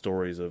ton of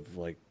stories of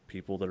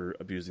people that are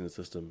abusing the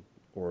system,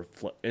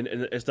 and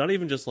it's not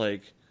even just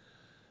like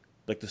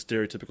the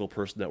stereotypical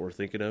person that we're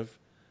thinking of,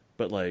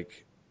 but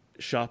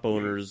shop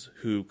owners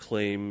who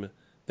claim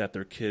that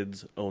their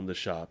kids own the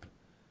shop,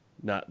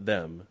 not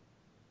them,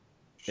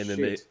 and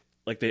then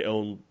they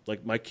own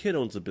my kid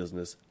owns a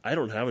business. I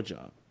don't have a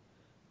job,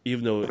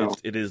 even though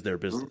it is their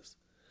business,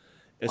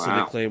 and so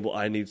they claim, well,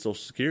 I need Social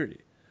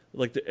Security,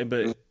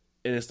 and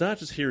it's not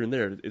just here and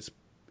there.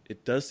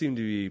 It does seem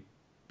to be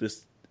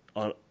this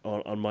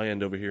on my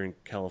end over here in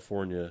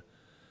California.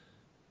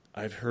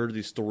 I've heard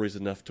these stories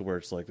enough to where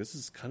it's this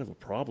is kind of a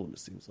problem, it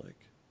seems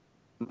like.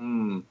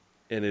 And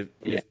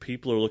if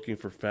people are looking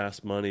for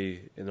fast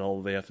money and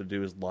all they have to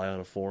do is lie on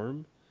a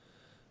form,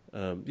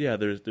 there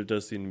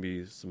does seem to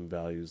be some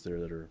values there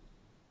that are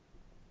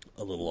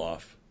a little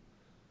off.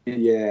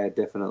 Yeah,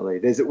 definitely.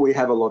 We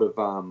have a lot of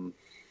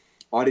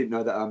I didn't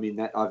know that.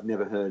 That I've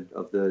never heard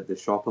of the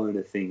shop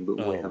owner thing, but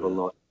we have a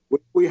lot.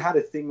 We had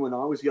a thing when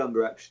I was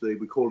younger, actually.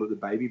 We called it the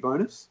baby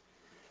bonus.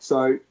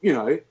 So,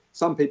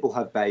 some people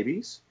have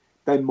babies.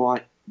 They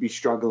might be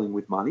struggling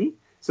with money.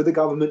 So the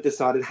government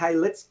decided, hey,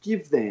 let's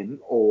give them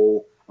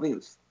all, I think it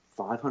was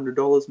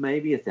 $500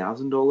 maybe,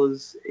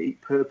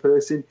 $1,000 per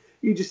person.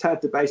 You just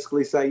had to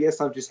basically say,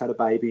 yes, I've just had a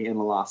baby in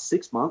the last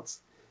 6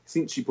 months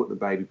since you put the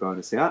baby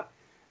bonus out.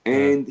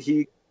 And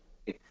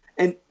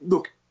and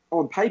look,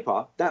 on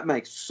paper, that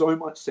makes so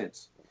much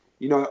sense.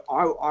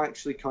 I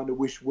actually kind of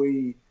wish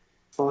we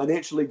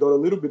financially got a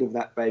little bit of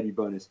that baby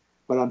bonus.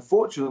 But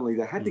unfortunately,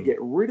 they had to get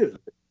rid of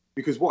it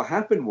because what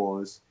happened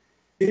was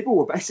people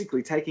were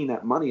basically taking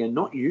that money and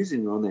not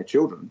using it on their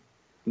children,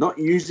 not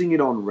using it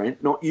on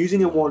rent, not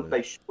using it what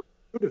they should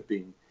have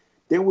been.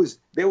 There was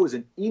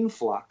an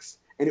influx,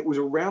 and it was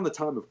around the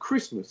time of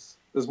Christmas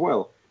as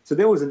well. So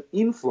there was an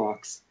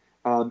influx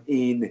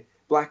in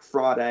Black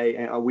Friday,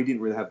 and we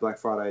didn't really have Black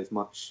Friday as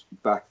much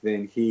back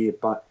then here,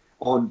 but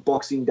on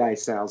Boxing Day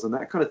sales and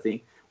that kind of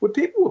thing, where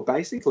people were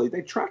basically,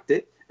 they tracked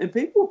it, and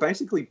people were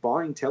basically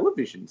buying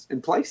televisions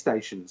and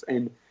PlayStations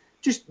and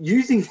just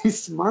using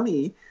this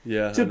money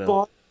to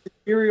buy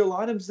material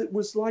items that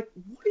was like,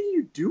 what are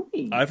you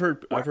doing? I've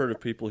heard of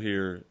people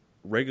here,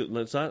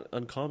 it's not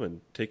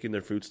uncommon, taking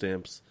their food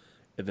stamps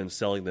and then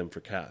selling them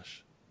for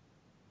cash.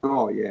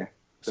 Oh, yeah.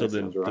 So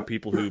then the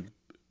people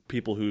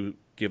who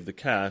give the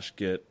cash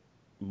get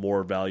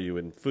more value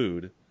in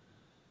food,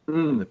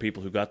 and the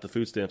people who got the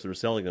food stamps that are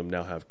selling them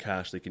now have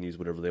cash they can use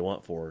whatever they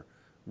want for,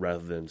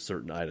 rather than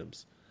certain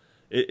items.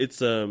 It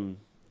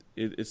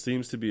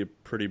seems to be a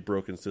pretty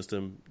broken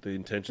system. The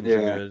intentions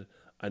are good.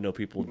 I know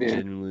people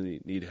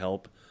genuinely need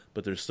help,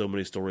 but there's so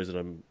many stories that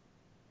I'm,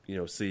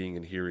 seeing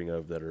and hearing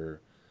of that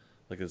are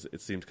like,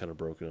 it seems kind of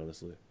broken,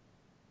 honestly.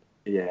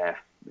 Yeah.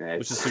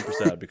 Which is super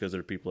sad because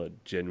there are people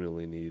that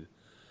genuinely need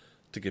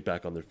to get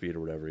back on their feet or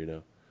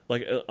whatever,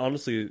 Like,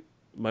 honestly,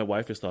 my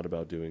wife has thought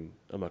about doing,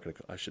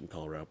 I shouldn't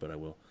call her out, but I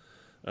will.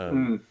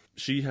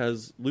 She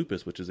has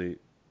lupus, which is a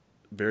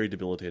very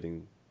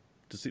debilitating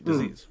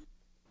disease.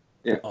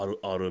 Yeah.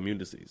 Autoimmune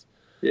disease.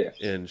 Yeah.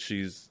 And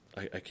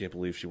I can't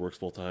believe she works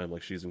full time.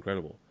 Like, she's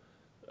incredible.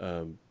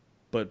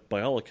 But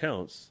by all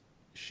accounts,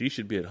 she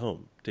should be at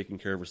home taking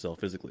care of herself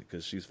physically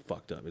because she's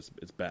fucked up. It's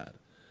bad.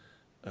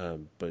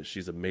 But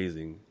she's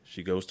amazing.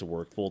 She goes to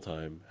work full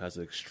time, has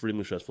an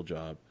extremely stressful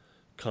job,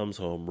 comes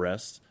home,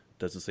 rests,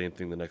 does the same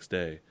thing the next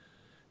day.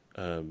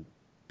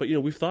 But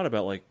we've thought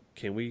about, like,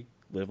 can we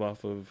live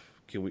off of?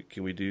 Can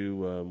we do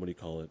what do you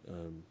call it? I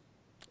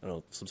don't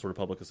know, some sort of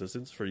public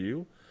assistance for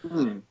you.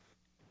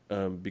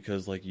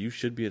 Because, like, you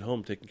should be at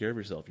home taking care of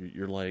yourself.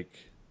 You're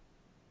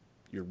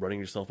running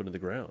yourself into the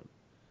ground.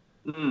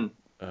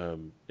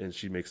 And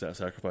she makes that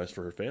sacrifice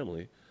for her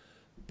family.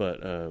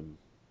 But I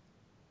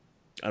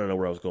don't know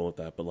where I was going with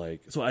that. But,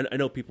 like, so I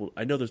know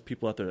there's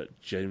people out there that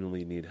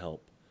genuinely need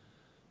help.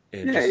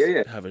 And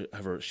have a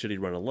shitty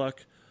run of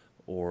luck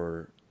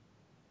or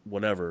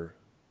whatever.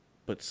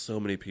 But so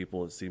many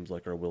people, it seems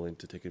like, are willing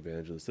to take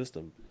advantage of the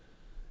system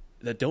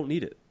that don't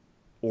need it,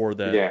 or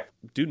that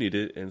do need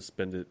it and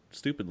spend it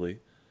stupidly.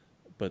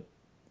 But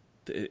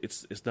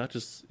it's not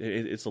just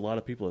it's a lot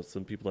of people. It's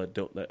some people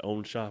that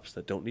own shops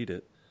that don't need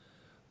it,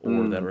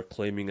 or that are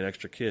claiming an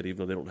extra kid even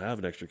though they don't have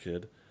an extra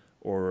kid,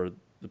 or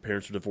the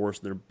parents are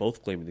divorced and they're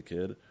both claiming the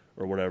kid,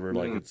 or whatever.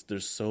 Like,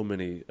 there's so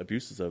many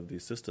abuses of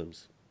these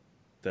systems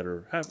that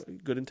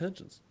have good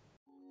intentions.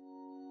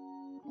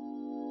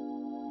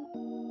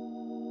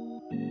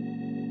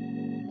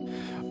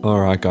 All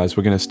right, guys,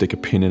 we're going to stick a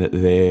pin in it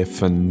there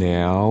for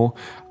now.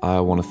 I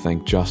want to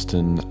thank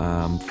Justin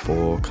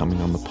for coming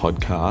on the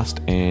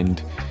podcast,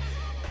 and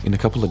in a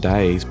couple of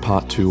days,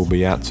 part 2 will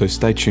be out. So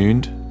stay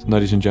tuned,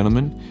 ladies and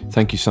gentlemen.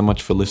 Thank you so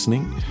much for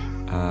listening,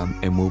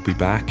 and we'll be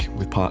back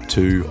with part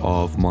 2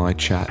 of my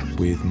chat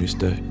with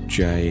Mr.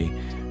 J.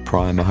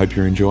 Prime. I hope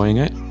you're enjoying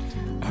it.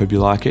 I hope you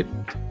like it.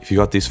 If you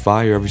got this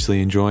far, you're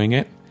obviously enjoying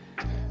it.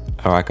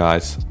 All right,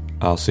 guys,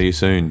 I'll see you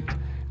soon.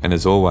 And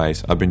as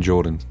always, I've been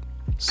Jordan.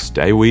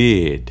 Stay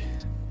weird.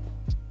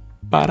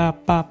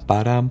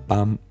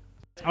 Ba-da-ba-ba-dum-bum.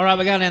 All right,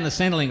 we're going down the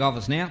Centrelink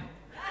office now.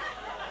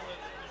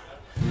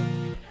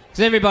 Because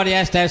everybody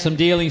has to have some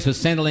dealings with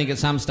Centrelink at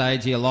some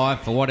stage of your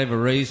life for whatever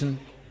reason.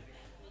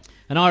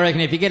 And I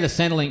reckon if you get a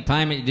Centrelink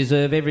payment, you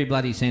deserve every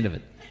bloody cent of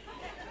it.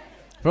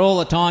 For all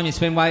the time you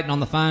spend waiting on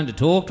the phone to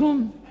talk to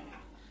them,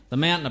 the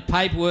mountain of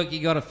paperwork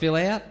you got to fill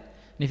out,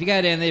 and if you go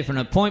down there for an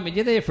appointment,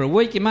 you're there for a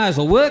week, you may as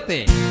well work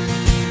there.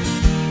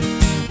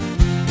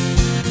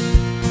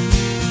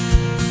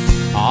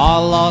 I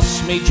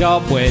lost me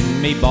job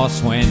when me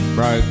boss went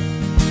broke.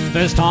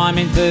 First time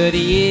in 30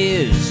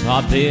 years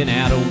I've been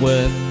out of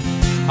work.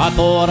 I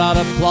thought I'd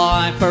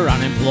apply for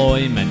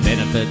unemployment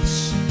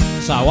benefits,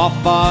 so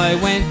off I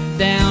went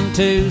down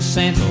to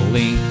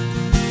Centrelink.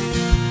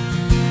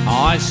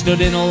 I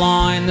stood in a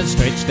line that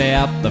stretched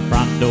out the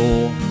front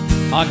door.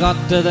 I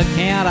got to the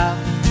counter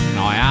and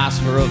I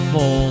asked for a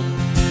form.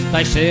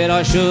 They said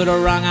I should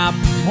have rung up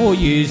or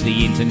used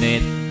the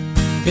internet,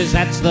 'cause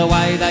that's the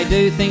way they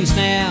do things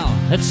now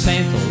at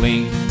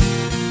Centrelink.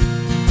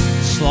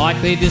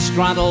 Slightly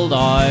disgruntled,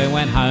 I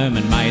went home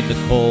and made the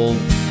call.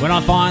 When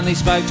I finally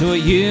spoke to a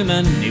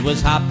human, it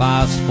was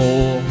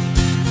 4:30.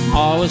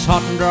 I was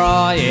hot and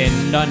dry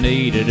and I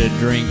needed a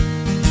drink.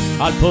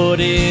 I'd put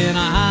in a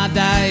hard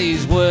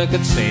day's work at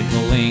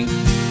Centrelink.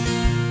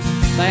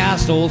 They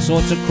asked all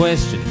sorts of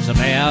questions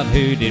about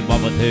who did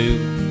what with who.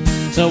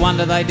 So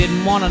wonder they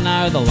didn't want to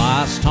know the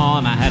last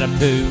time I had a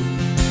poo.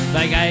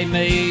 They gave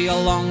me a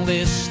long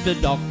list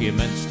of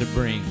documents to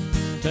bring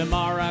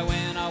tomorrow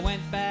when